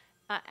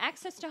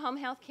 Access to home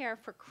health care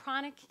for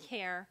chronic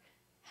care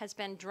has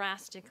been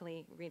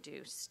drastically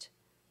reduced,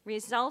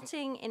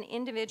 resulting in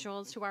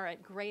individuals who are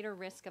at greater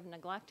risk of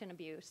neglect and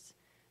abuse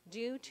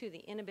due to the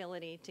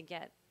inability to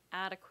get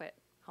adequate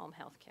home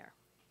health care.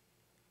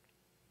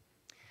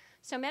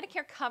 So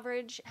Medicare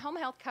coverage, home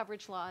health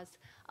coverage laws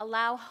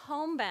allow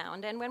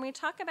homebound, and when we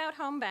talk about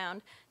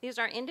homebound, these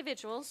are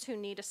individuals who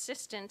need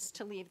assistance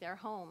to leave their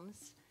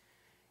homes.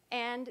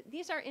 And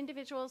these are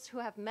individuals who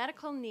have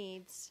medical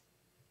needs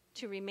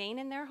to remain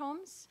in their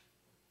homes,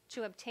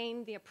 to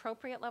obtain the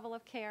appropriate level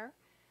of care,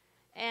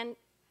 and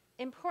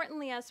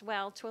importantly as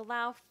well, to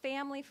allow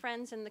family,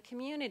 friends, and the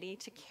community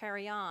to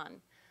carry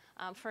on.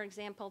 For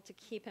example, to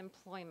keep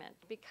employment,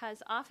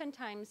 because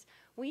oftentimes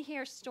we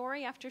hear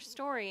story after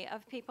story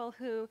of people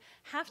who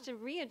have to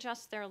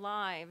readjust their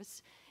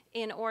lives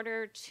in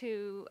order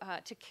to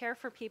care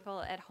for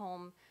people at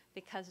home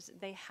because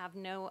they have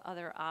no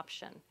other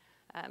option,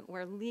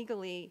 where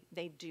legally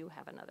they do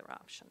have another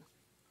option.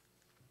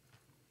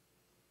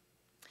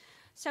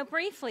 So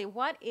briefly,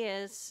 what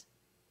is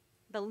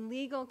the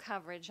legal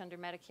coverage under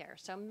Medicare?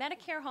 So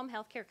Medicare home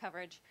health care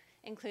coverage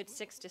includes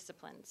 6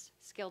 disciplines: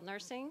 skilled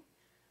nursing,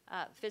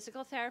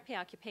 physical therapy,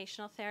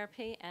 occupational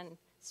therapy, and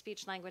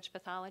speech-language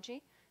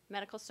pathology,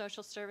 medical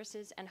social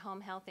services, and home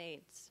health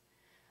aides.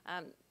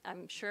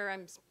 I'm sure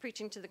I'm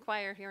preaching to the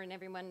choir here, and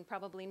everyone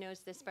probably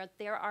knows this, but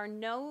there are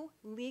no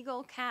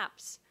legal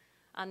caps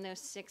on those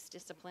 6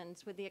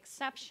 disciplines, with the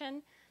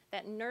exception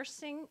that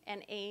nursing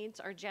and aides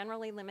are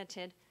generally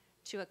limited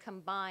to a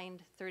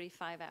combined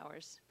 35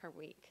 hours per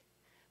week.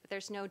 But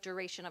there's no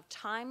duration of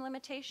time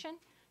limitation,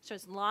 so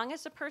as long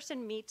as a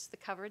person meets the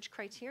coverage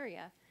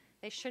criteria,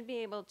 they should be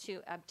able to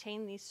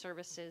obtain these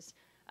services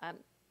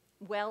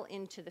well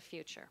into the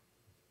future.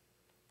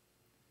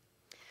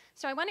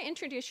 So I want to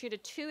introduce you to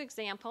 2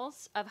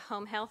 examples of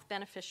home health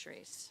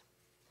beneficiaries.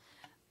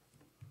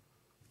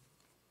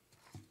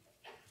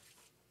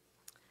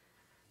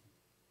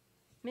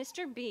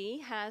 Mr.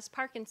 B has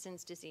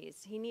Parkinson's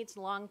disease. He needs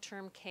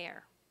long-term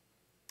care.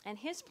 And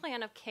his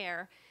plan of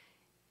care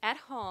at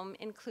home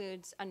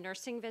includes a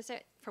nursing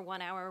visit for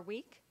 1 hour a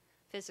week,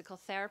 physical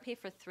therapy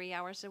for 3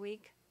 hours a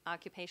week,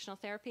 occupational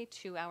therapy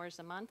 2 hours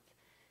a month,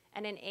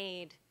 and an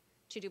aide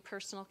to do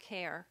personal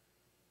care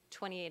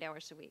 28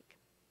 hours a week.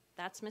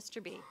 That's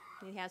Mr. B.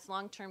 He has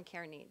long-term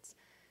care needs.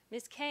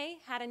 Ms. K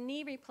had a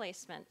knee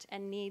replacement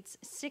and needs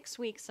 6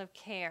 weeks of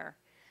care.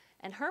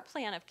 And her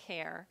plan of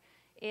care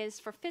is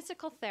for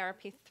physical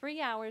therapy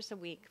 3 hours a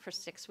week for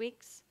 6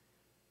 weeks,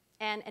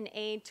 and an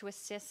aide to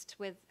assist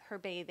with her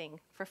bathing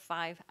for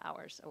 5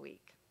 hours a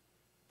week.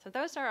 So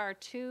those are our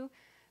 2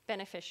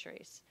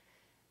 beneficiaries.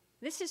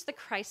 This is the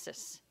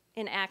crisis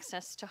in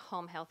access to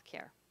home health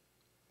care.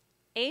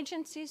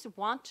 Agencies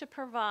want to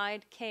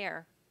provide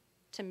care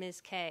to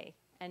Ms. K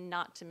and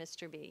not to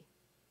Mr. B.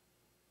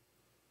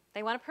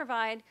 They want to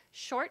provide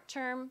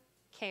short-term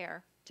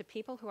care to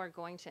people who are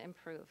going to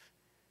improve,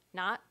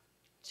 not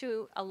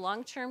to a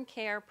long-term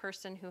care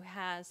person who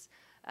has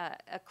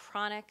a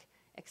chronic,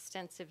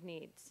 extensive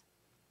needs.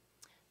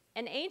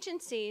 And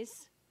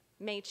agencies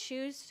may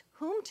choose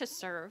whom to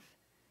serve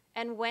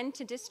and when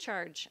to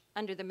discharge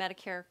under the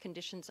Medicare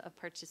conditions of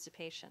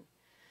participation.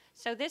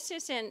 So this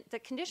isn't, the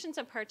conditions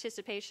of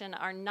participation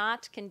are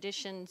not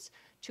conditions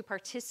to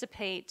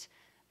participate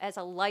as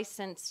a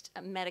licensed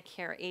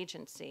Medicare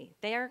agency.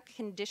 They are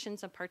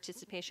conditions of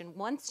participation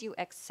once you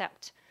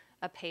accept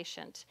a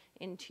patient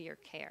into your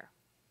care.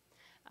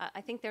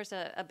 I think there's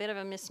a bit of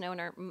a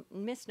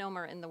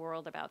misnomer in the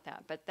world about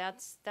that, but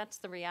that's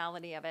the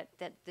reality of it,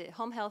 that the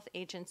home health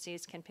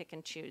agencies can pick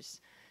and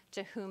choose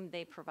to whom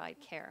they provide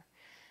care.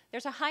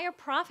 There's a higher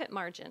profit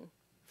margin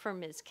for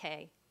Ms.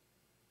 K,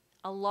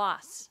 a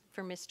loss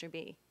for Mr.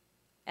 B,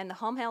 and the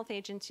home health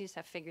agencies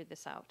have figured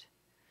this out.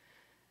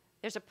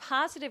 There's a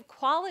positive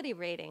quality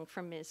rating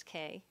for Ms.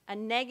 K, a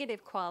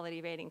negative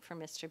quality rating for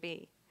Mr.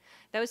 B.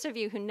 Those of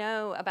you who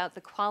know about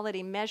the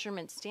quality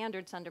measurement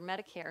standards under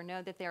Medicare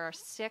know that there are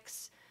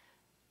 6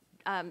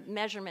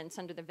 measurements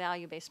under the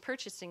value-based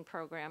purchasing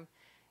program,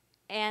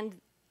 and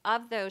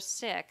of those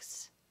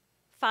 6,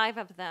 5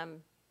 of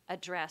them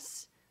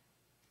address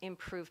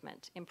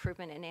improvement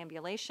in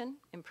ambulation,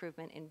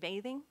 improvement in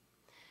bathing.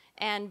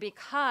 And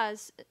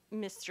because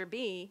Mr.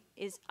 B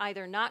is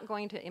either not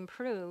going to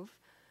improve,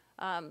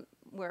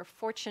 we're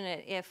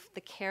fortunate if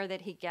the care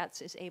that he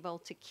gets is able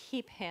to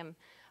keep him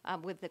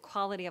with the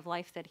quality of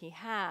life that he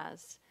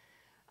has.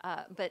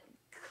 But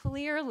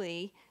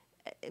clearly,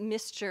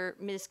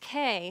 Ms.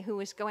 K, who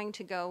is going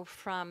to go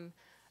from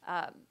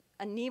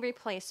a knee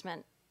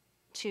replacement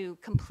to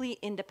complete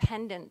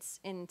independence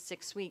in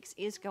 6 weeks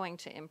is going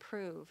to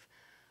improve.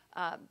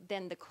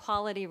 Then the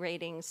quality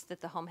ratings that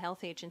the home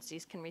health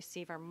agencies can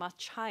receive are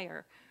much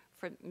higher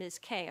for Ms.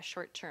 K, a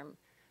short-term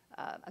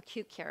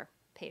acute care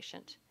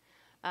patient.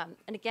 And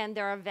again,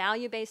 there are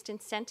value-based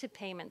incentive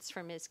payments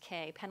for Ms.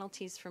 K,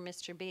 penalties for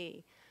Mr.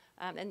 B.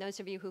 And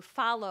those of you who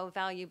follow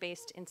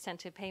value-based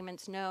incentive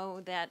payments know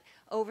that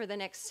over the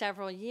next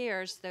several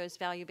years, those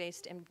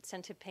value-based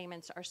incentive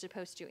payments are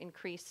supposed to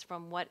increase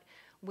from what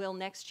will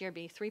next year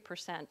be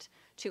 3%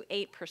 to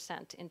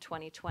 8% in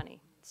 2020.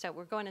 So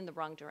we're going in the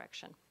wrong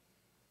direction.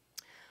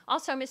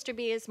 Also, Mr.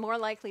 B is more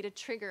likely to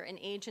trigger an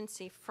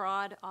agency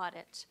fraud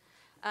audit.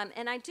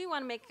 And I do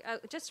want to make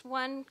just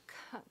one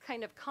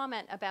kind of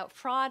comment about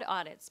fraud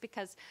audits,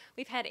 because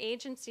we've had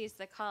agencies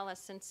that call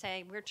us and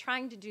say, we're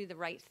trying to do the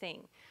right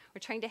thing. We're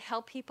trying to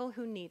help people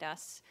who need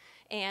us.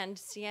 And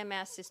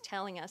CMS is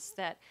telling us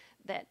that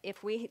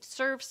if we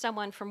serve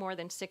someone for more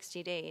than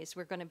 60 days,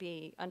 we're going to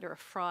be under a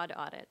fraud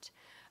audit.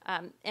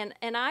 And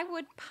I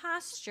would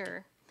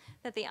posture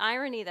that the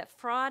irony that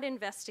fraud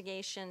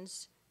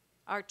investigations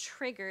are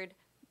triggered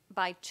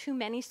by too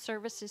many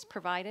services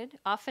provided.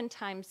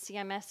 Oftentimes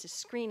CMS is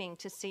screening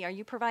to see, are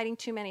you providing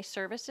too many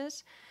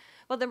services?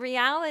 Well, the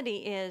reality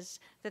is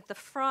that the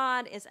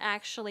fraud is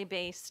actually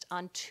based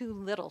on too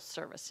little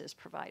services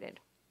provided,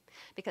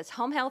 because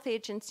home health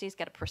agencies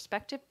get a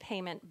prospective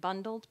payment,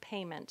 bundled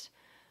payment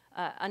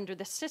under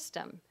the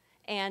system,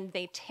 and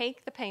they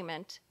take the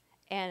payment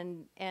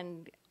and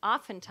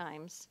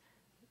oftentimes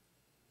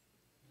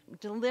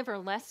deliver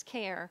less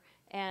care.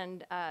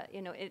 And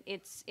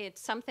it's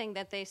something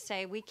that they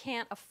say we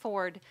can't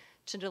afford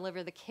to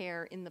deliver the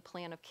care in the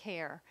plan of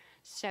care.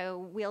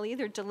 So we'll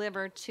either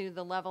deliver to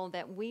the level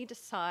that we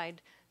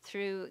decide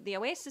through the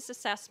OASIS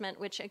assessment,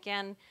 which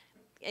again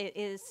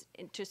is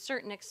to a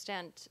certain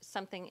extent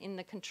something in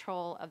the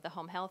control of the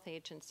home health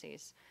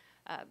agencies.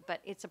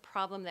 But it's a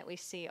problem that we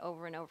see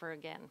over and over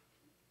again.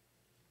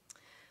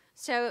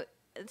 So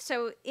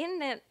in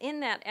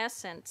that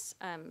essence,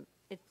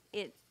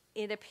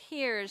 it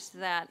appears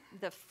that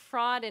the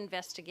fraud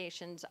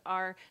investigations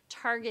are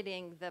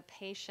targeting the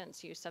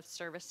patient's use of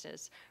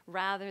services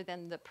rather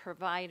than the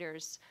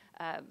provider's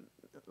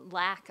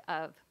lack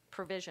of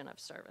provision of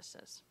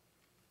services.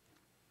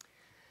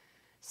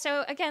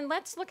 So again,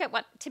 let's look at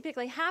what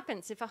typically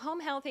happens. If a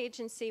home health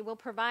agency will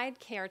provide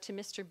care to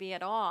Mr. B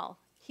at all,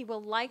 he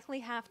will likely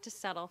have to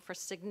settle for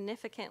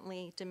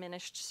significantly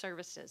diminished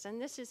services.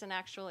 And this is an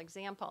actual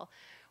example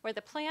where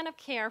the plan of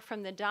care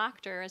from the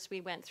doctor, as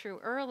we went through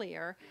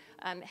earlier,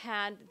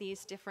 had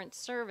these different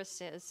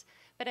services.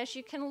 But as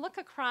you can look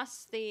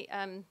across the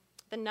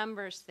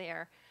numbers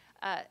there,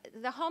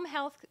 the home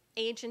health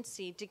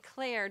agency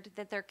declared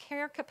that their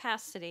care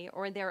capacity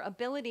or their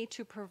ability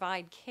to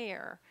provide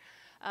care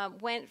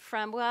went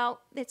from,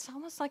 well, it's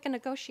almost like a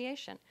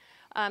negotiation.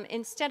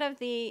 Instead of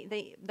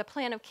the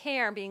plan of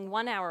care being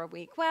 1 hour a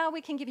week, well,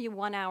 we can give you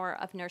 1 hour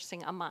of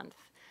nursing a month.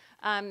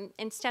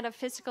 Instead of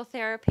physical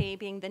therapy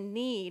being the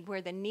need,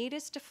 where the need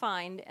is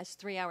defined as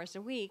 3 hours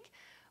a week,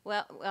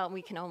 well,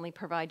 we can only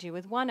provide you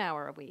with 1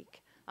 hour a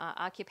week.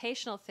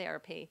 Occupational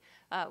therapy,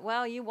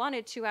 well, you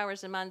wanted 2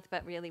 hours a month,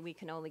 but really we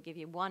can only give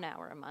you 1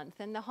 hour a month.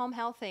 And the home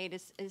health aid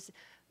is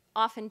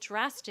often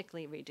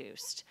drastically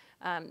reduced.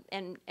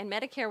 And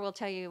Medicare will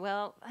tell you,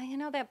 well,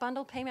 that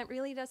bundle payment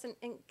really doesn't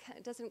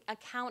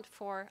account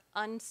for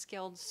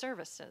unskilled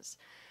services.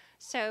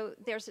 So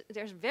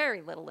there's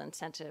very little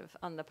incentive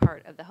on the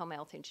part of the home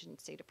health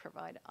agency to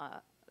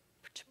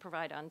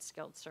provide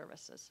unskilled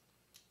services.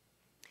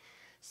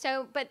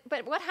 So, but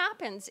what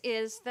happens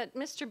is that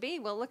Mr. B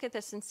will look at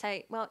this and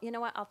say, well, you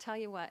know what, I'll tell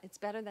you what, it's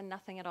better than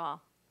nothing at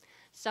all.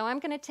 So I'm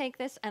going to take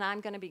this and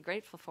I'm going to be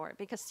grateful for it,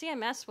 because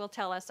CMS will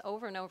tell us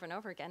over and over and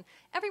over again,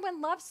 everyone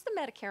loves the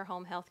Medicare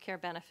home health care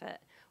benefit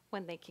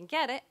when they can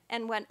get it,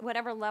 and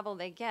whatever level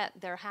they get,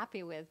 they're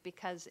happy with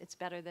because it's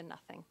better than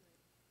nothing.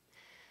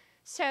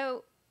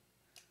 So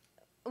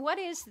what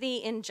is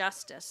the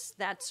injustice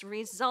that's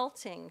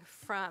resulting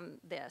from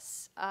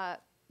this?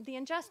 The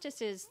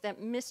injustice is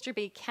that Mr.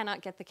 B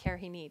cannot get the care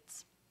he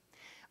needs,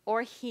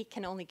 or he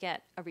can only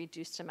get a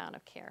reduced amount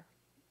of care.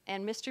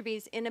 And Mr.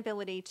 B's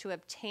inability to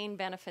obtain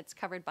benefits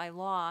covered by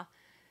law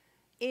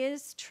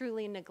is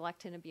truly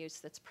neglect and abuse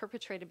that's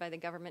perpetrated by the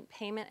government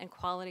payment and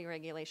quality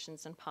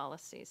regulations and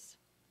policies.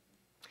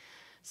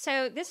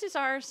 So this is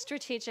our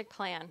strategic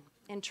plan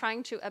in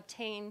trying to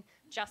obtain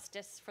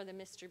justice for the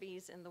Mr.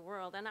 B's in the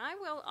world. And I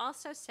will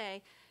also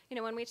say, you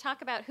know, when we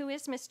talk about who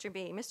is Mr.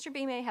 B, Mr.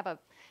 B may have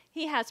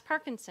he has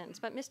Parkinson's,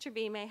 but Mr.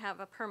 B may have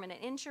a permanent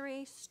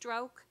injury,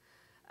 stroke,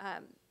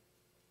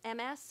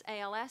 MS,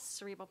 ALS,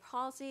 cerebral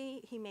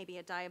palsy. He may be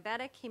a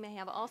diabetic. He may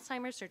have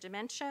Alzheimer's or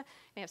dementia.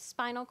 He may have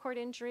spinal cord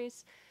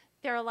injuries.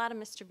 There are a lot of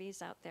Mr.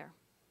 B's out there.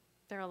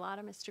 There are a lot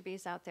of Mr.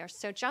 B's out there.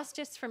 So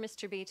justice for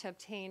Mr. B to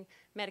obtain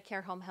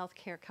Medicare home health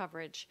care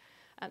coverage.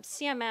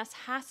 CMS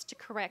has to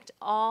correct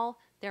all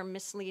their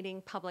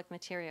misleading public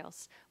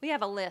materials. We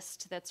have a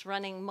list that's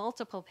running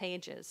multiple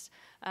pages,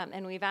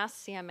 and we've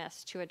asked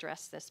CMS to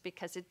address this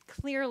because it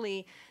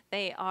clearly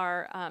there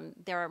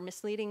are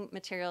misleading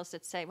materials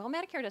that say, well,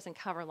 Medicare doesn't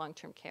cover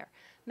long-term care.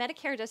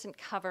 Medicare doesn't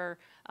cover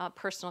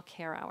personal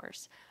care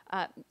hours.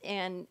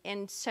 And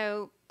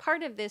so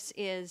part of this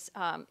is,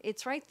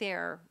 it's right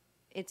there.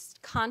 It's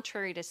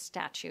contrary to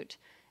statute,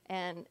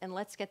 and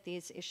let's get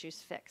these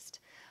issues fixed.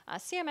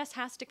 CMS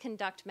has to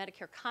conduct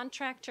Medicare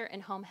contractor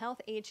and home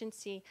health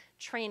agency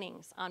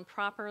trainings on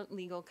proper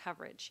legal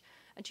coverage.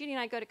 Judy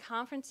and I go to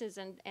conferences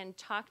and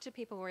talk to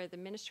people where the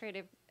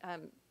Medicare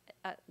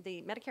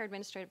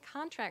administrative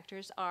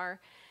contractors are,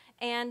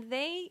 and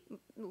they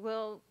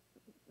will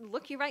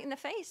look you right in the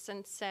face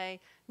and say,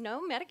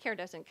 no, Medicare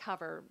doesn't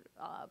cover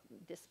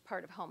this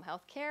part of home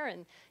health care,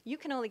 and you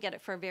can only get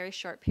it for a very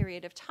short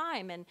period of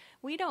time, and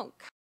we don't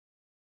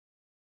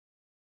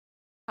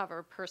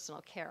cover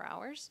personal care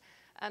hours.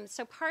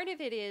 So part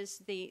of it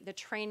is the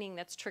training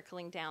that's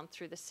trickling down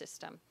through the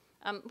system.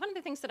 One of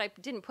the things that I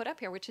didn't put up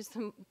here, which is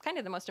kind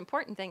of the most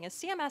important thing, is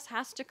CMS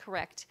has to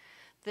correct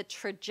the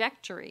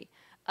trajectory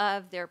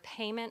of their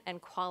payment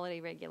and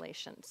quality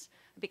regulations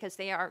because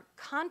they are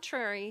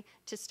contrary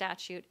to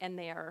statute, and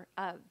they are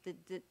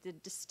the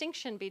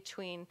distinction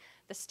between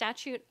the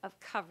statute of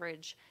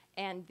coverage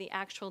and the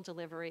actual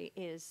delivery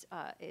is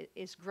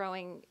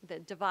growing, the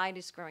divide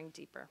is growing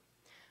deeper.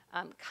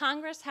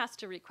 Congress has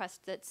to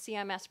request that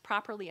CMS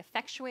properly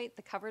effectuate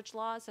the coverage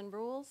laws and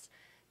rules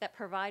that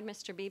provide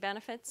Mr. B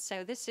benefits.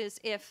 So this is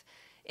if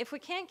we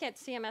can't get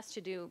CMS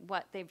to do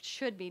what they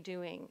should be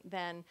doing,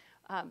 then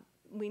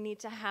we need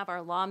to have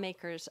our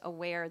lawmakers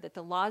aware that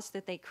the laws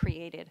that they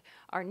created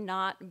are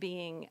not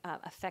being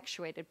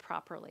effectuated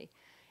properly.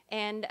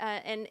 And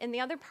the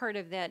other part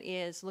of that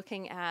is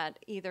looking at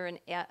either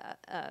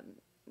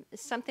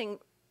something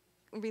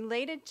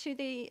related to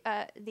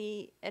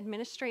the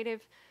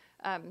administrative.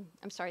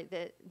 The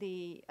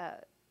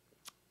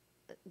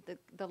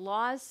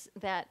laws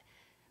that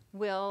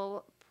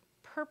will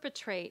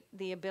perpetrate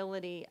the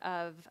ability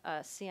of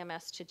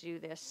CMS to do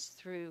this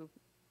through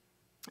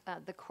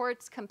the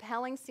courts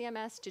compelling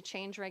CMS to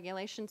change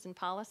regulations and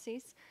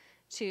policies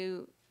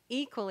to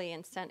equally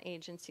incent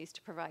agencies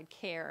to provide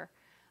care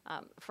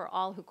for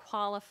all who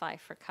qualify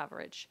for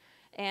coverage.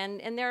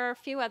 And there are a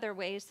few other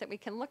ways that we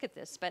can look at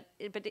this, but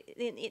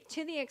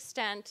to the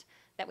extent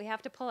that we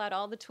have to pull out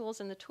all the tools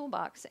in the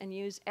toolbox and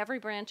use every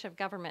branch of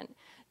government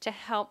to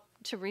help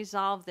to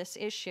resolve this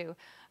issue.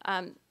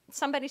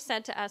 Somebody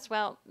said to us,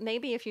 well,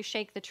 maybe if you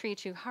shake the tree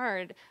too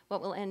hard,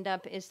 what will end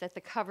up is that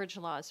the coverage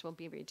laws will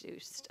be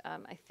reduced.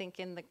 I think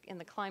in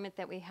the climate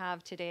that we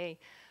have today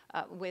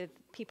with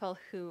people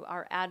who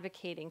are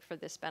advocating for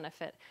this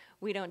benefit,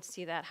 we don't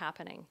see that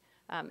happening.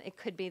 It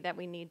could be that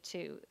we need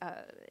to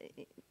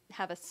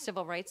have a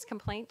civil rights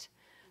complaint.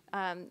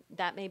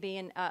 That may be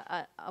an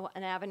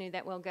avenue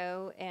that will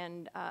go.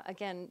 And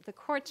again, the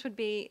courts would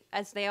be,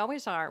 as they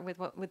always are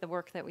with the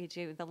work that we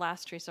do, the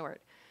last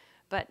resort.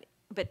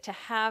 But to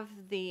have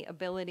the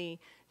ability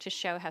to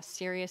show how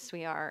serious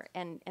we are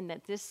and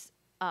that this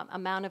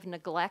amount of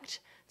neglect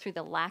through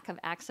the lack of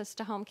access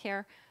to home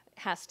care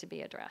has to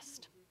be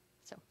addressed.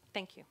 So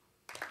thank you.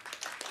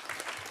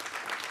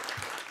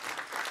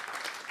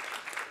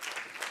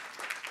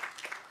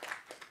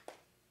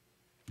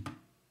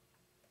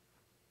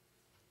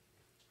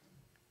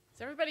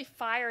 Is everybody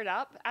fired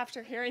up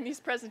after hearing these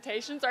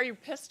presentations? Are you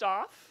pissed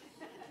off?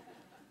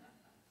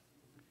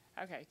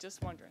 Okay,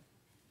 just wondering.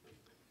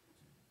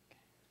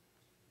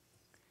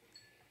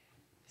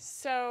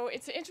 So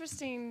it's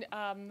interesting,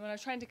 when I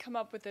was trying to come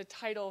up with a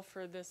title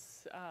for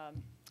this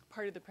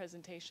part of the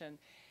presentation,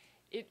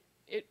 it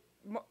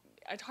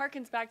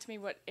harkens back to me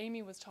what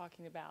Amy was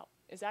talking about,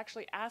 is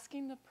actually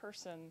asking the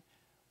person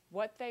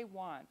what they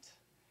want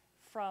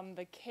from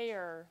the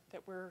care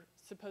that we're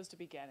supposed to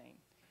be getting.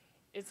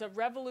 It's a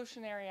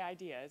revolutionary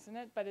idea, isn't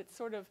it? But it's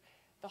sort of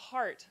the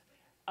heart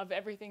of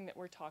everything that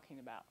we're talking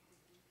about.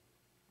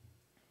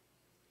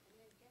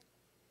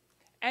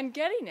 And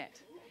getting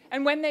it.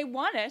 And when they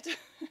want it,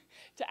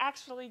 to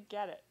actually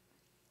get it.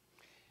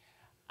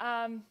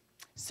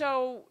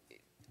 So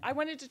I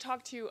wanted to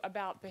talk to you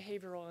about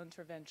behavioral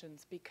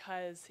interventions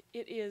because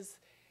it is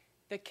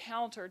the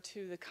counter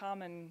to the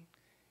common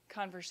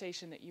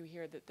conversation that you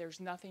hear that there's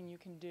nothing you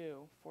can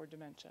do for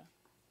dementia.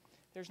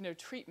 There's no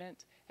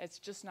treatment. It's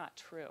just not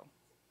true.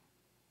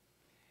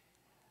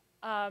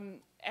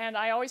 And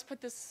I always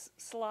put this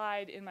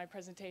slide in my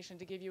presentation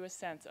to give you a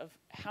sense of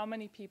how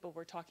many people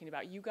we're talking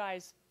about. You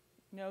guys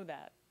know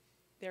that.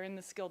 they're in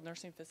the skilled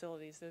nursing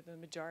facilities. They're the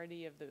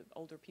majority of the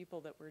older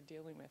people that we're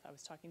dealing with. I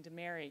was talking to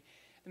Mary.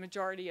 The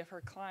majority of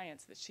her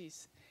clients that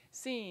she's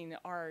seen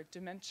are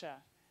dementia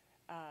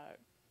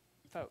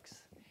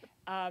folks.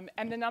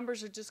 And the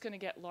numbers are just going to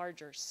get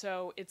larger.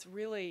 So it's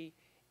really,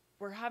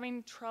 we're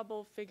having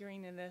trouble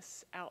figuring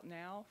this out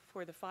now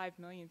for the 5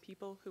 million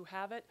people who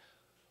have it.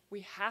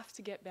 We have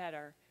to get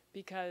better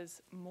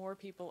because more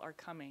people are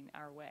coming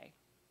our way.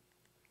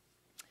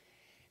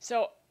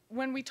 So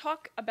when we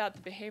talk about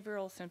the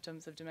behavioral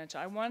symptoms of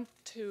dementia, I want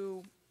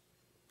to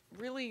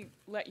really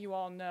let you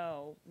all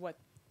know what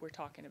we're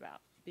talking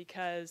about,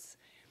 because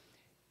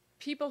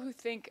people who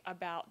think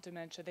about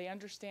dementia, they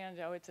understand,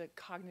 oh, it's a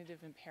cognitive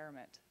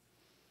impairment.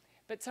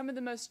 But some of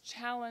the most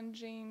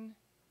challenging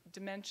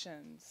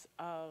dimensions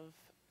of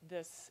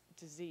this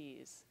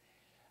disease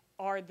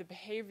are the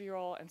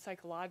behavioral and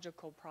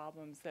psychological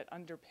problems that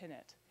underpin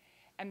it.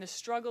 And the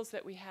struggles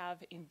that we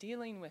have in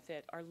dealing with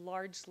it are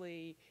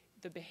largely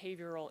the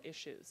behavioral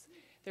issues.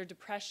 Their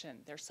depression,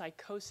 their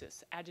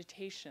psychosis,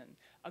 agitation,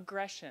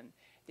 aggression,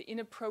 the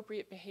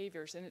inappropriate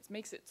behaviors, and it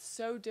makes it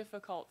so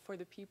difficult for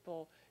the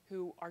people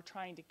who are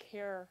trying to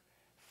care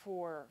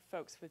for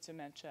folks with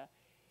dementia.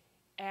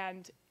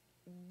 And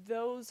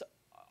those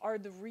are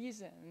the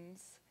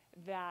reasons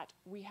that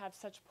we have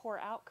such poor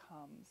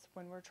outcomes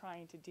when we're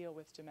trying to deal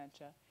with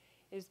dementia,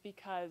 is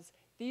because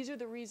these are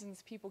the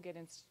reasons people get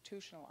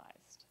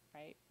institutionalized,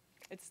 right?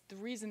 It's the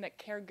reason that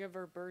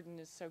caregiver burden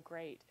is so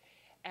great,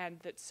 and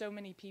that so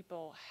many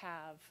people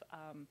have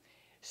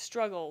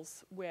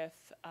struggles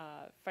with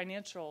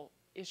financial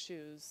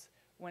issues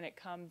when it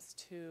comes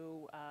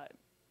to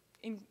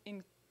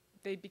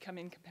they become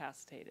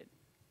incapacitated.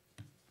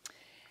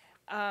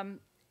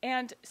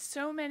 And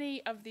so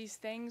many of these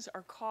things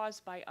are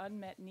caused by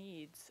unmet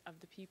needs of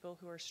the people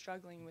who are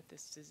struggling with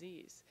this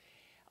disease.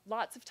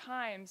 Lots of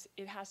times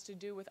it has to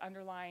do with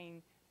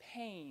underlying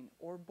pain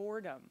or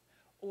boredom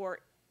or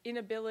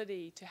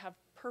inability to have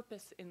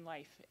purpose in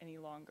life any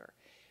longer.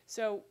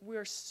 So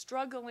we're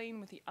struggling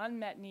with the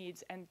unmet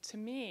needs, and to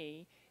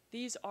me,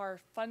 these are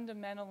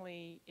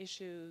fundamentally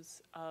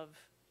issues of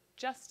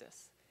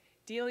justice,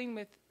 dealing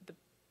with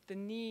the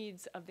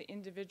needs of the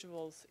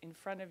individuals in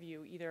front of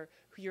you, either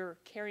who you're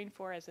caring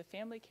for as a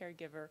family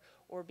caregiver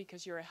or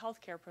because you're a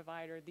healthcare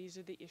provider. These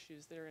are the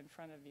issues that are in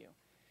front of you.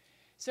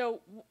 So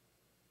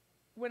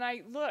when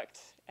I looked,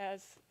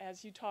 as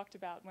you talked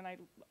about, when I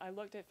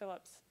looked at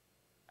Philip's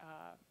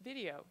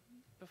video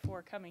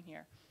before coming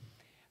here,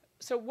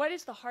 so what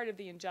is the heart of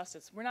the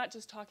injustice? We're not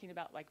just talking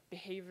about like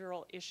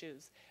behavioral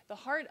issues. The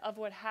heart of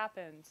what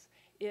happens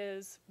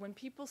is when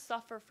people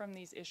suffer from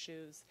these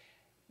issues,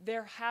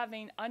 they're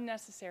having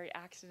unnecessary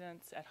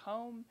accidents at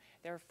home,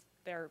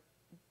 they're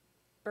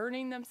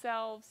burning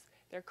themselves,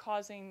 they're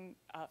causing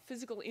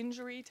physical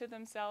injury to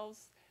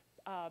themselves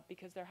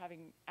because they're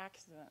having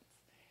accidents.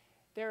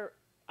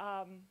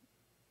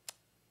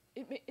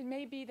 It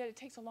may be that it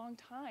takes a long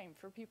time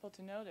for people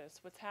to notice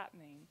what's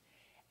happening,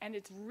 and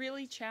it's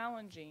really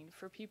challenging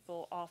for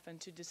people often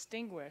to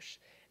distinguish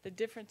the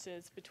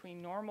differences between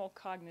normal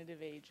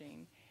cognitive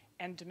aging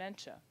and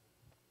dementia.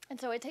 And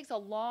so it takes a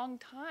long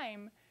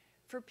time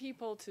for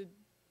people to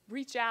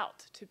reach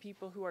out to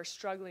people who are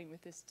struggling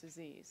with this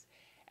disease.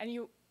 And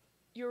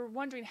you're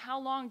wondering, how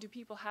long do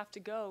people have to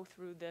go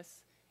through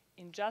this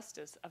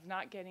injustice of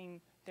not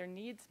getting their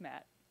needs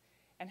met?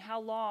 And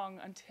how long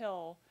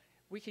until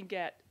we can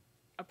get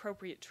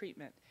appropriate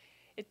treatment?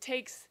 It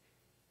takes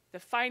the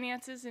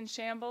finances in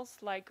shambles,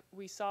 like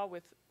we saw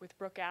with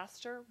Brooke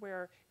Astor,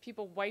 where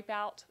people wipe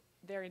out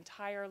their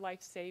entire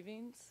life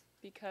savings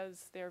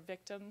because they're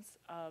victims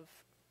of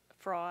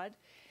fraud.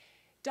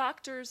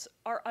 Doctors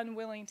are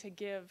unwilling to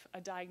give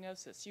a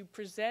diagnosis. You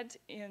present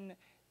in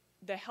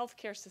the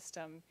healthcare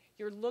system,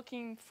 you're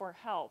looking for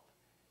help,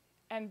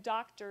 and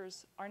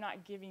doctors are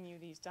not giving you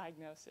these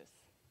diagnoses.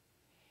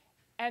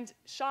 And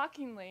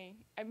shockingly,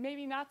 and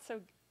maybe not so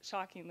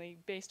shockingly,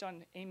 based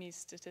on Amy's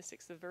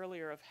statistics of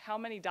earlier of how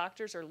many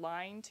doctors are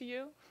lying to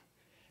you,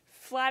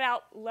 flat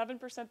out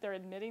 11% they're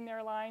admitting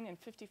they're lying, and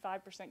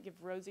 55% give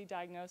rosy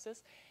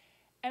diagnosis.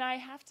 And I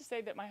have to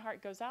say that my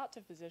heart goes out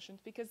to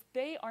physicians because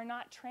they are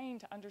not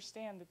trained to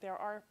understand that there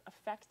are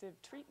effective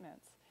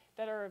treatments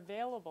that are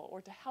available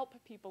or to help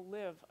people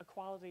live a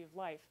quality of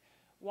life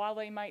while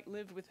they might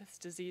live with this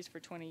disease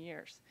for 20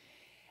 years.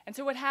 And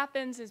so what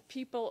happens is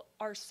people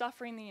are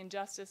suffering the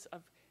injustice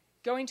of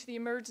going to the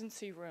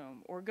emergency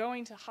room or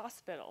going to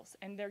hospitals,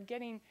 and they're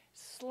getting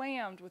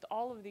slammed with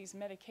all of these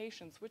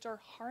medications which are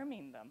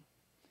harming them.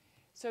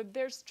 So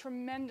there's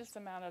tremendous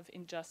amount of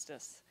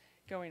injustice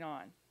going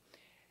on.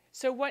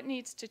 So what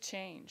needs to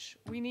change?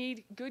 We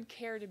need good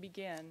care to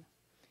begin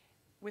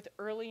with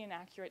early and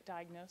accurate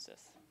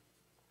diagnosis.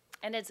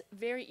 And it's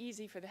very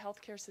easy for the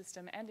healthcare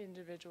system and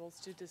individuals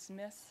to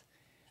dismiss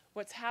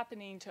what's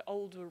happening to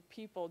older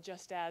people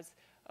just as,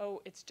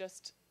 oh, it's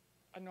just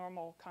a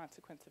normal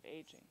consequence of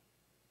aging.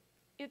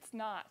 It's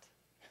not.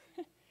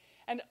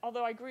 And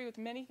although I agree with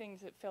many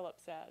things that Phillip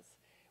says,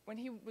 when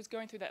he was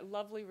going through that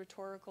lovely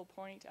rhetorical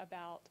point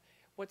about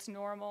what's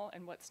normal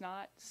and what's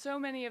not. So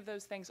many of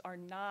those things are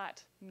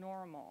not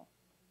normal.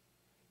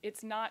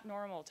 It's not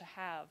normal to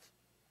have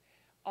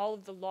all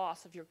of the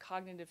loss of your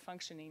cognitive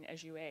functioning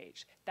as you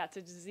age. That's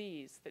a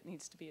disease that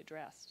needs to be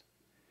addressed.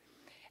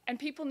 And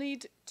people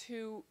need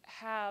to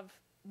have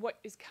what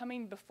is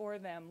coming before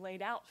them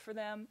laid out for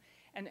them,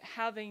 and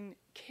having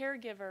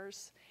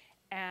caregivers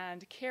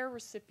and care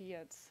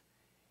recipients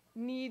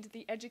need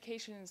the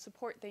education and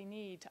support they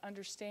need to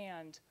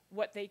understand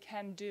what they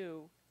can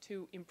do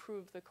to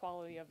improve the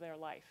quality of their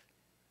life.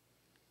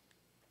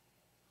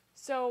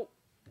 So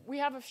we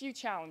have a few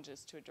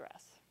challenges to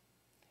address.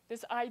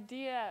 This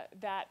idea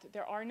that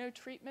there are no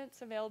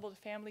treatments available to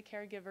family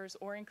caregivers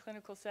or in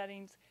clinical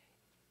settings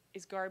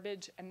is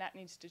garbage, and that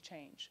needs to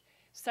change.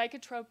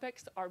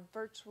 Psychotropics are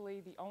virtually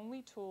the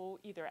only tool,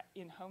 either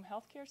in home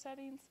health care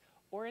settings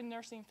or in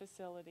nursing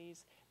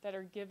facilities, that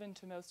are given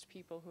to most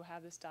people who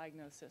have this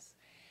diagnosis.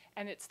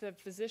 And it's the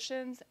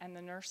physicians and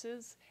the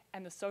nurses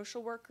and the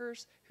social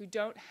workers who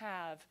don't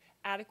have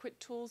adequate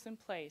tools in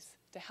place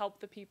to help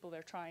the people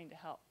they're trying to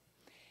help.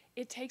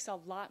 It takes a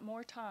lot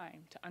more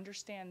time to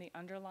understand the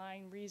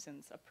underlying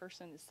reasons a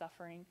person is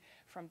suffering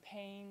from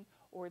pain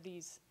or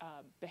these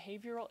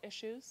behavioral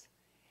issues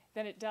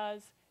than it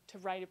does to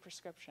write a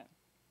prescription.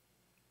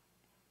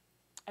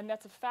 And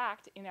that's a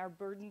fact in our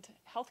burdened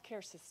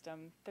healthcare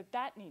system,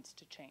 that needs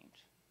to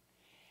change.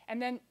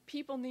 And then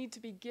people need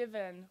to be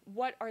given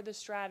what are the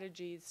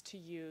strategies to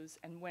use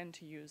and when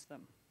to use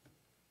them.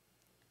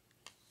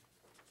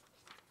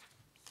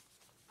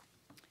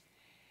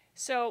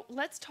 So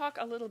let's talk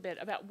a little bit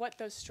about what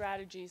those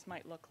strategies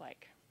might look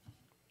like.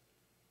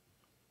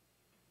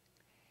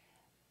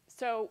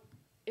 So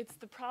it's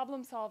the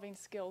problem-solving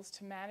skills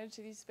to manage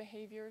these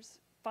behaviors,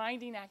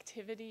 finding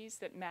activities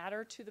that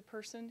matter to the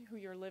person who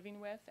you're living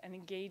with and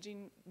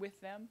engaging with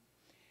them,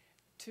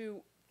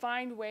 to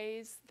find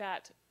ways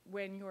that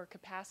when your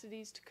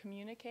capacities to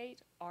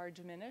communicate are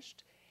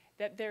diminished,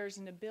 that there's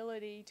an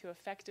ability to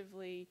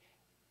effectively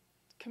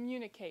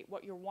communicate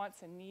what your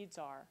wants and needs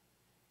are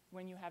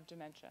when you have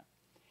dementia.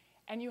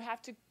 And you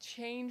have to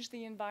change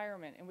the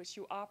environment in which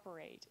you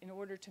operate in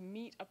order to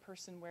meet a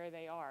person where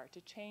they are,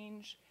 to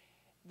change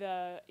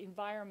the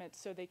environment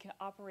so they can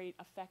operate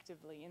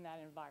effectively in that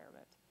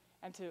environment,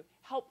 and to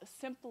help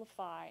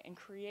simplify and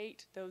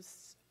create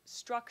those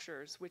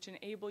structures which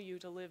enable you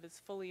to live as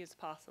fully as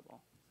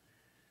possible.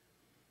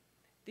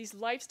 These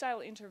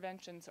lifestyle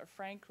interventions are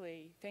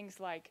frankly things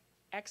like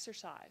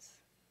exercise,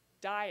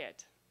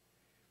 diet,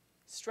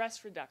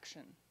 stress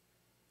reduction,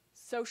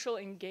 social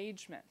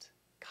engagement,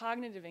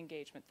 cognitive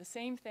engagement. The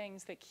same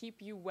things that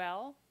keep you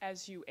well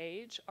as you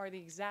age are the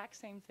exact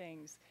same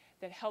things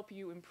that help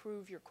you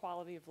improve your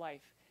quality of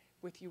life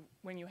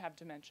when you have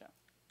dementia.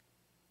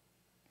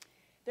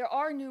 There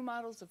are new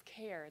models of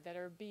care that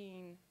are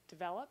being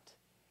developed,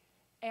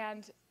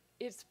 and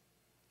it's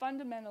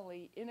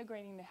fundamentally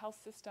integrating the health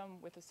system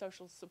with the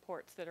social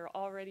supports that are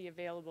already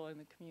available in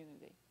the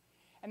community.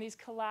 And these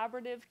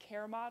collaborative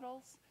care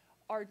models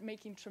are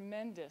making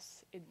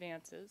tremendous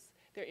advances.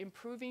 They're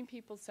improving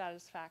people's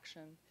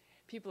satisfaction.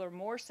 People are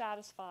more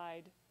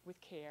satisfied with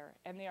care,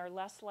 and they are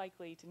less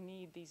likely to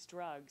need these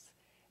drugs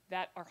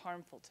that are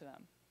harmful to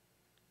them.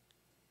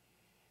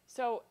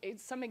 So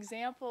it's some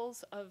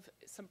examples of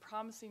some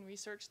promising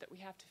research that we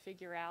have to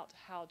figure out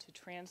how to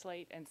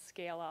translate and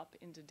scale up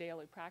into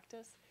daily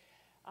practice.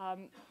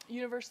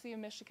 University of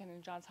Michigan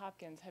and Johns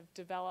Hopkins have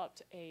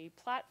developed a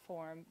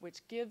platform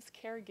which gives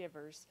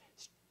caregivers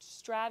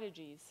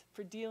strategies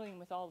for dealing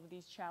with all of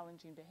these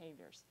challenging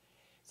behaviors,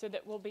 so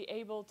that we'll be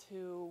able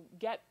to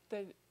get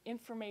the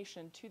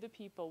information to the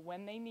people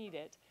when they need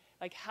it,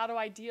 like how do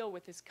I deal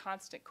with these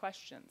constant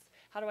questions?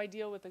 How do I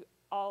deal with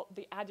all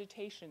the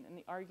agitation and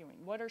the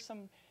arguing? What are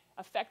some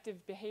effective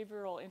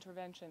behavioral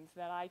interventions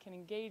that I can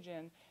engage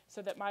in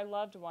so that my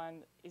loved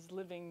one is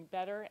living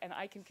better and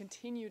I can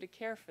continue to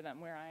care for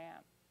them where I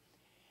am?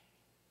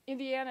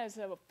 Indiana is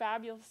a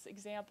fabulous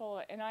example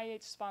of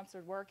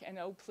NIH-sponsored work, and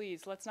oh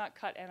please, let's not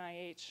cut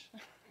NIH.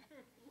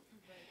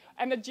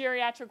 And the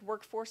geriatric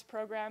workforce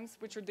programs,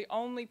 which are the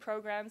only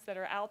programs that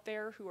are out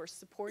there who are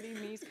supporting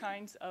these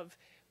kinds of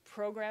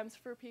programs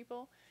for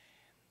people.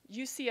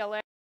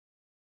 UCLA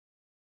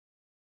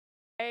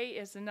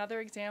is another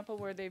example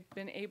where they've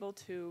been able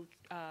to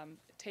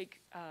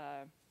take,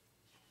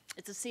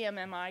 it's a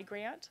CMMI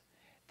grant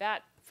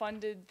that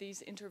funded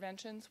these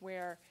interventions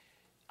where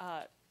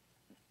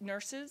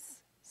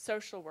nurses,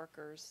 social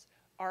workers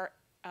are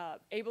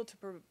able to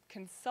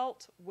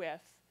consult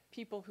with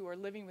people who are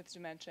living with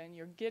dementia, and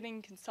you're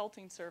getting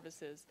consulting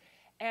services.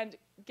 And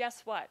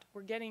guess what?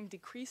 We're getting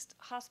decreased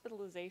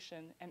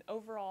hospitalization and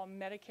overall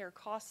Medicare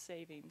cost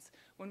savings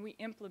when we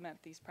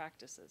implement these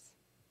practices.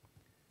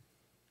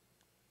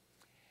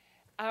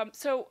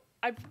 So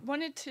I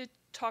wanted to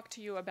talk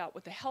to you about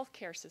what the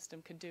healthcare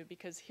system could do,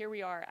 because here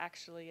we are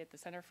actually at the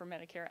Center for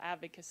Medicare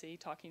Advocacy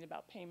talking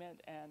about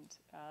payment and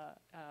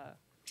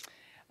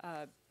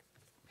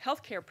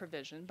healthcare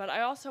provision. But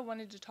I also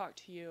wanted to talk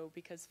to you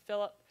because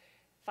Phillip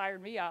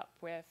fired me up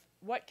with,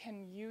 what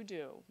can you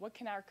do? What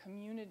can our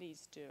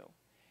communities do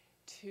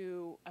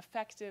to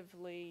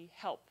effectively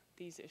help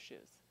these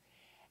issues.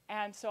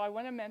 And so I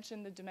want to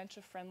mention the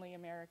Dementia Friendly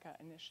America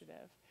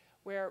initiative,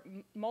 where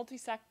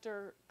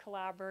multi-sector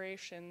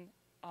collaboration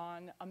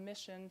on a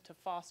mission to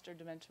foster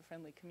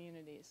dementia-friendly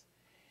communities.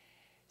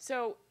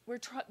 So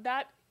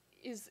that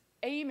is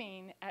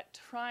aiming at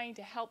trying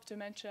to help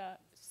dementia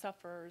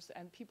sufferers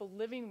and people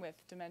living with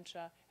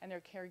dementia and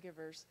their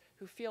caregivers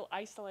who feel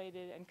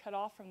isolated and cut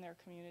off from their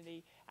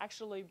community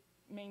actually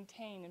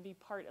maintain and be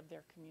part of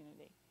their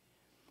community.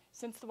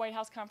 Since the White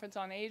House Conference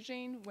on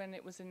Aging, when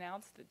it was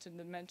announced that the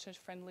Dementia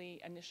Friendly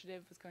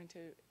Initiative was going to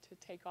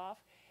take off,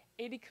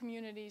 80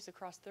 communities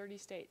across 30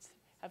 states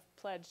have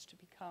pledged to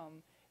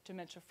become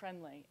dementia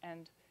friendly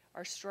and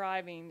are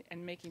striving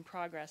and making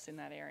progress in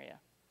that area.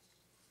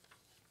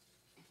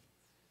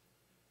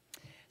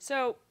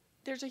 So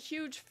there's a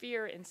huge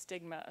fear and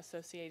stigma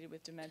associated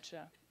with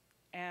dementia,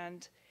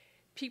 and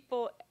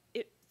people,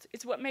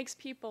 it's what makes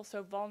people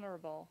so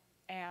vulnerable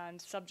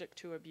and subject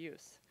to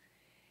abuse.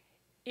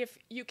 If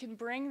you can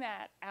bring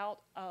that out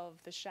of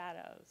the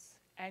shadows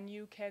and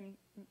you can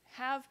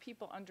have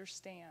people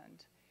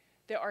understand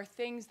there are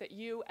things that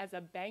you as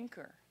a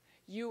banker,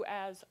 you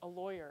as a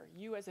lawyer,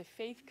 you as a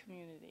faith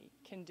community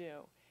can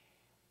do,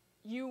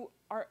 you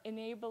are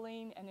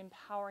enabling and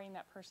empowering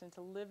that person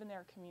to live in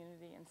their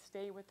community and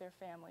stay with their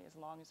family as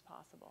long as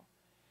possible.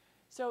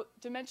 So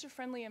Dementia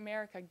Friendly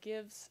America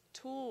gives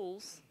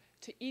tools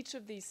to each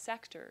of these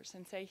sectors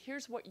and say,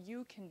 here's what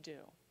you can do.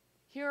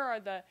 Here are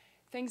the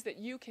things that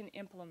you can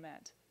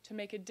implement to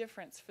make a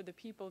difference for the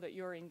people that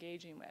you're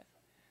engaging with.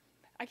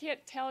 I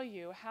can't tell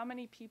you how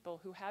many people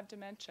who have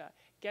dementia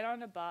get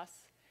on a bus,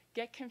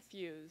 get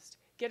confused,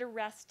 get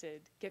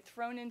arrested, get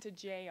thrown into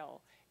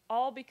jail,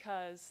 all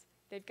because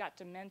they've got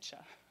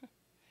dementia.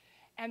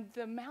 And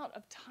the amount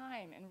of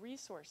time and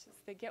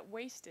resources that get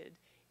wasted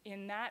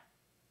in that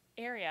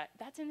area,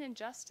 that's an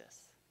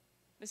injustice.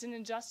 It's an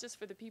injustice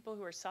for the people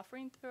who are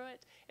suffering through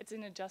it. It's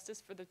an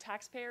injustice for the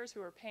taxpayers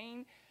who are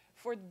paying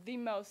for the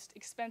most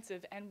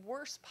expensive and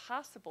worst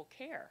possible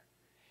care.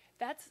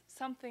 That's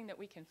something that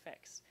we can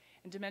fix.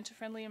 And Dementia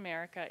Friendly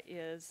America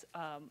is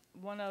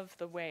one of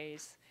the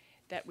ways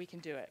that we can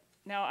do it.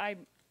 Now, I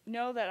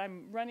know that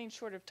I'm running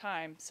short of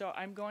time, so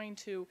I'm going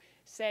to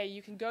say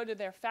you can go to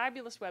their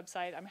fabulous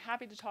website. I'm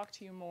happy to talk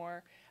to you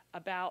more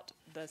about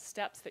the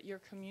steps that your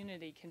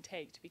community can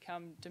take to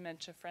become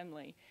dementia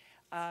friendly.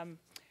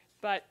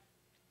 But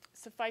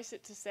suffice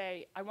it to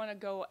say, I want to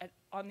go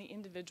on the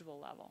individual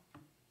level.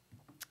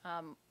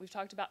 We've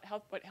talked about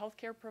what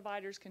healthcare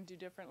providers can do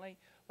differently,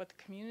 what the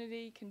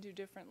community can do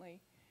differently.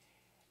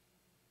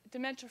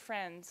 Dementia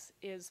Friends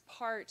is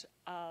part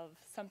of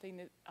something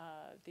that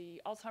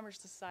the Alzheimer's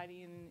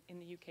Society in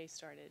the UK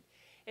started.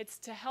 It's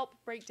to help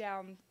break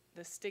down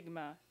the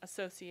stigma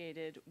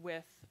associated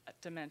with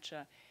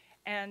dementia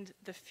and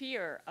the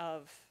fear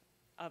of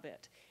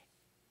it.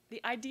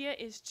 The idea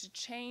is to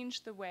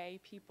change the way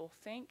people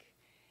think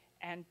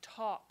and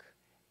talk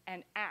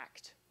and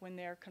act when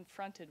they're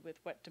confronted with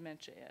what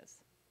dementia is.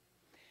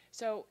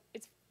 So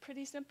it's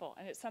pretty simple,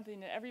 and it's something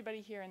that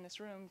everybody here in this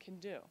room can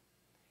do.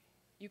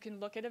 You can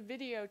look at a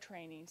video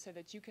training so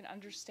that you can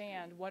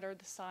understand what are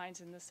the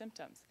signs and the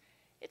symptoms.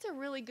 It's a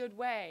really good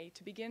way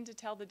to begin to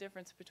tell the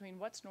difference between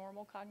what's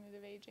normal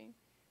cognitive aging,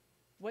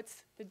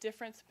 what's the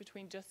difference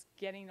between just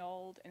getting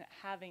old and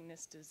having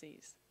this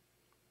disease.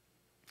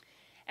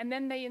 And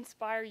then they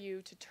inspire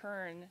you to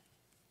turn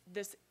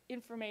this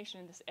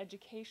information, this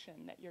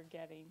education that you're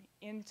getting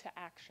into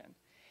action.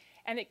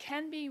 And it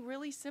can be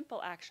really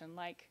simple action,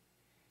 like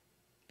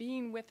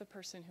being with a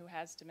person who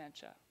has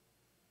dementia,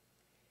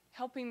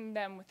 helping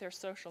them with their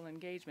social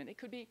engagement. It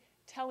could be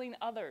telling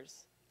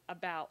others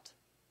about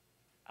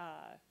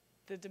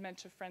the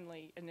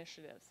dementia-friendly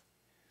initiatives.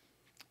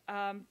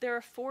 There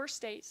are 4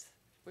 states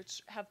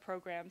which have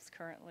programs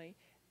currently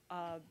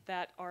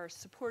that are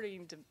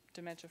supporting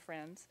Dementia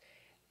Friends,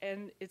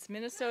 and it's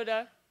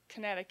Minnesota,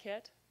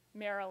 Connecticut,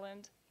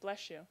 Maryland,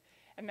 bless you,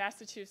 and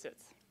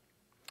Massachusetts.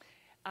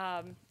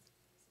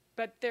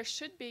 But there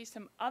should be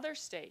some other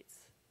states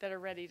that are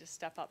ready to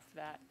step up for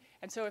that.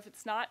 And so if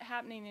it's not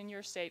happening in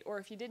your state, or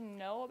if you didn't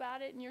know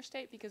about it in your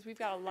state, because we've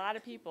got a lot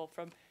of people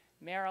from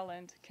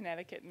Maryland,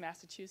 Connecticut, and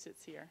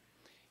Massachusetts here,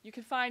 you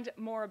can find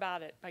more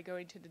about it by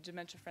going to the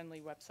Dementia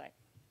Friendly website.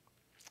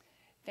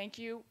 Thank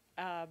you,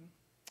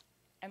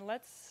 and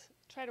let's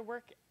try to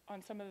work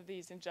on some of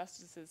these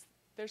injustices.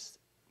 There's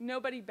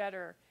nobody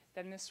better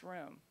than this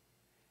room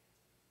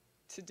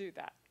to do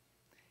that.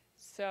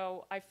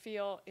 So I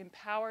feel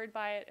empowered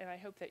by it, and I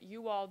hope that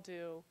you all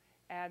do,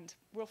 and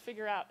we'll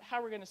figure out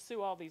how we're going to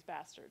sue all these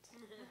bastards.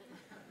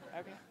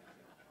 Okay?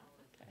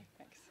 Okay,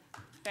 thanks.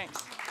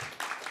 Thanks.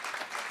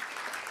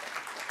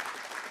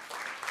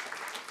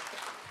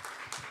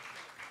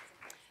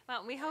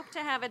 Well, we hope to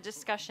have a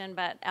discussion,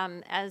 but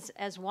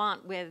as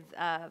want with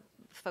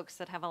folks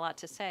that have a lot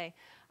to say,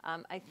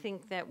 I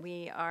think that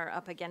we are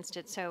up against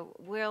it. So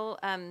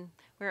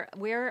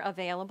we're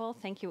available.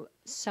 Thank you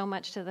so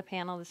much to the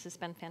panel. This has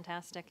been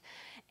fantastic.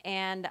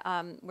 And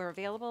we're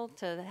available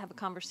to have a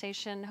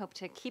conversation, hope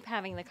to keep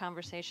having the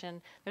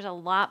conversation. There's a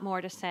lot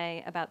more to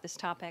say about this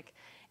topic.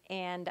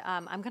 And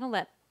I'm going to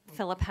let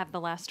Phillip have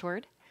the last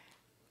word.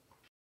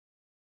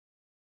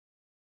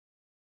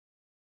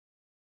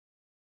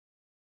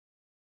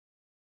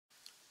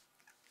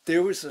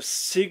 There was a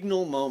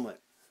signal moment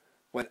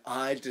when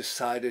I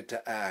decided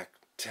to act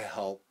to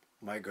help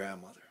my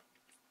grandmother.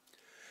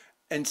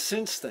 And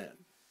since then,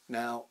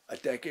 now a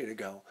decade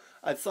ago,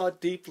 I've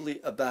thought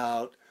deeply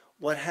about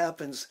what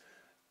happens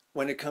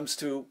when it comes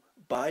to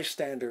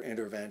bystander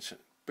intervention,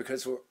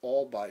 because we're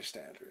all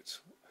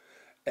bystanders.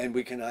 And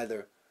we can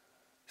either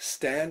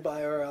stand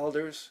by our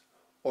elders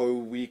or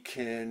we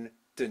can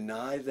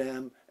deny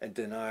them and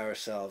deny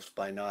ourselves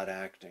by not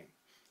acting.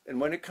 And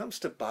when it comes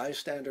to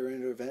bystander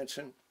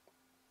intervention,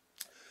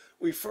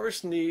 we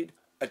first need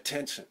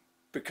attention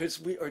because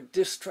we are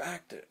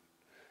distracted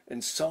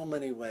in so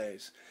many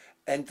ways.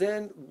 And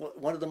then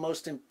one of the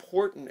most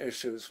important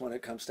issues when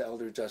it comes to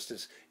elder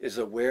justice is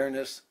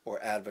awareness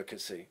or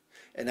advocacy.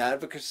 And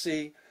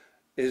advocacy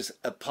is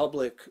a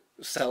public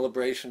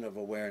celebration of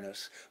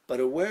awareness,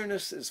 but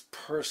awareness is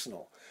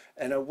personal.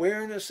 And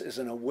awareness is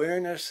an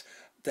awareness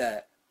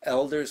that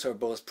elders are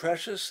both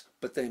precious,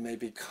 but they may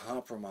be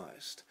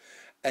compromised.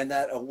 And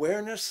that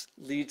awareness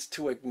leads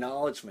to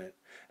acknowledgement.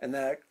 And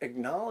that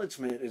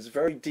acknowledgement is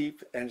very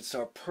deep, and it's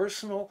our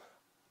personal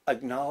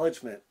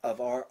acknowledgement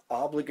of our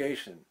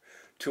obligation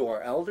to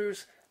our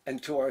elders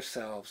and to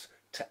ourselves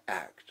to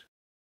act.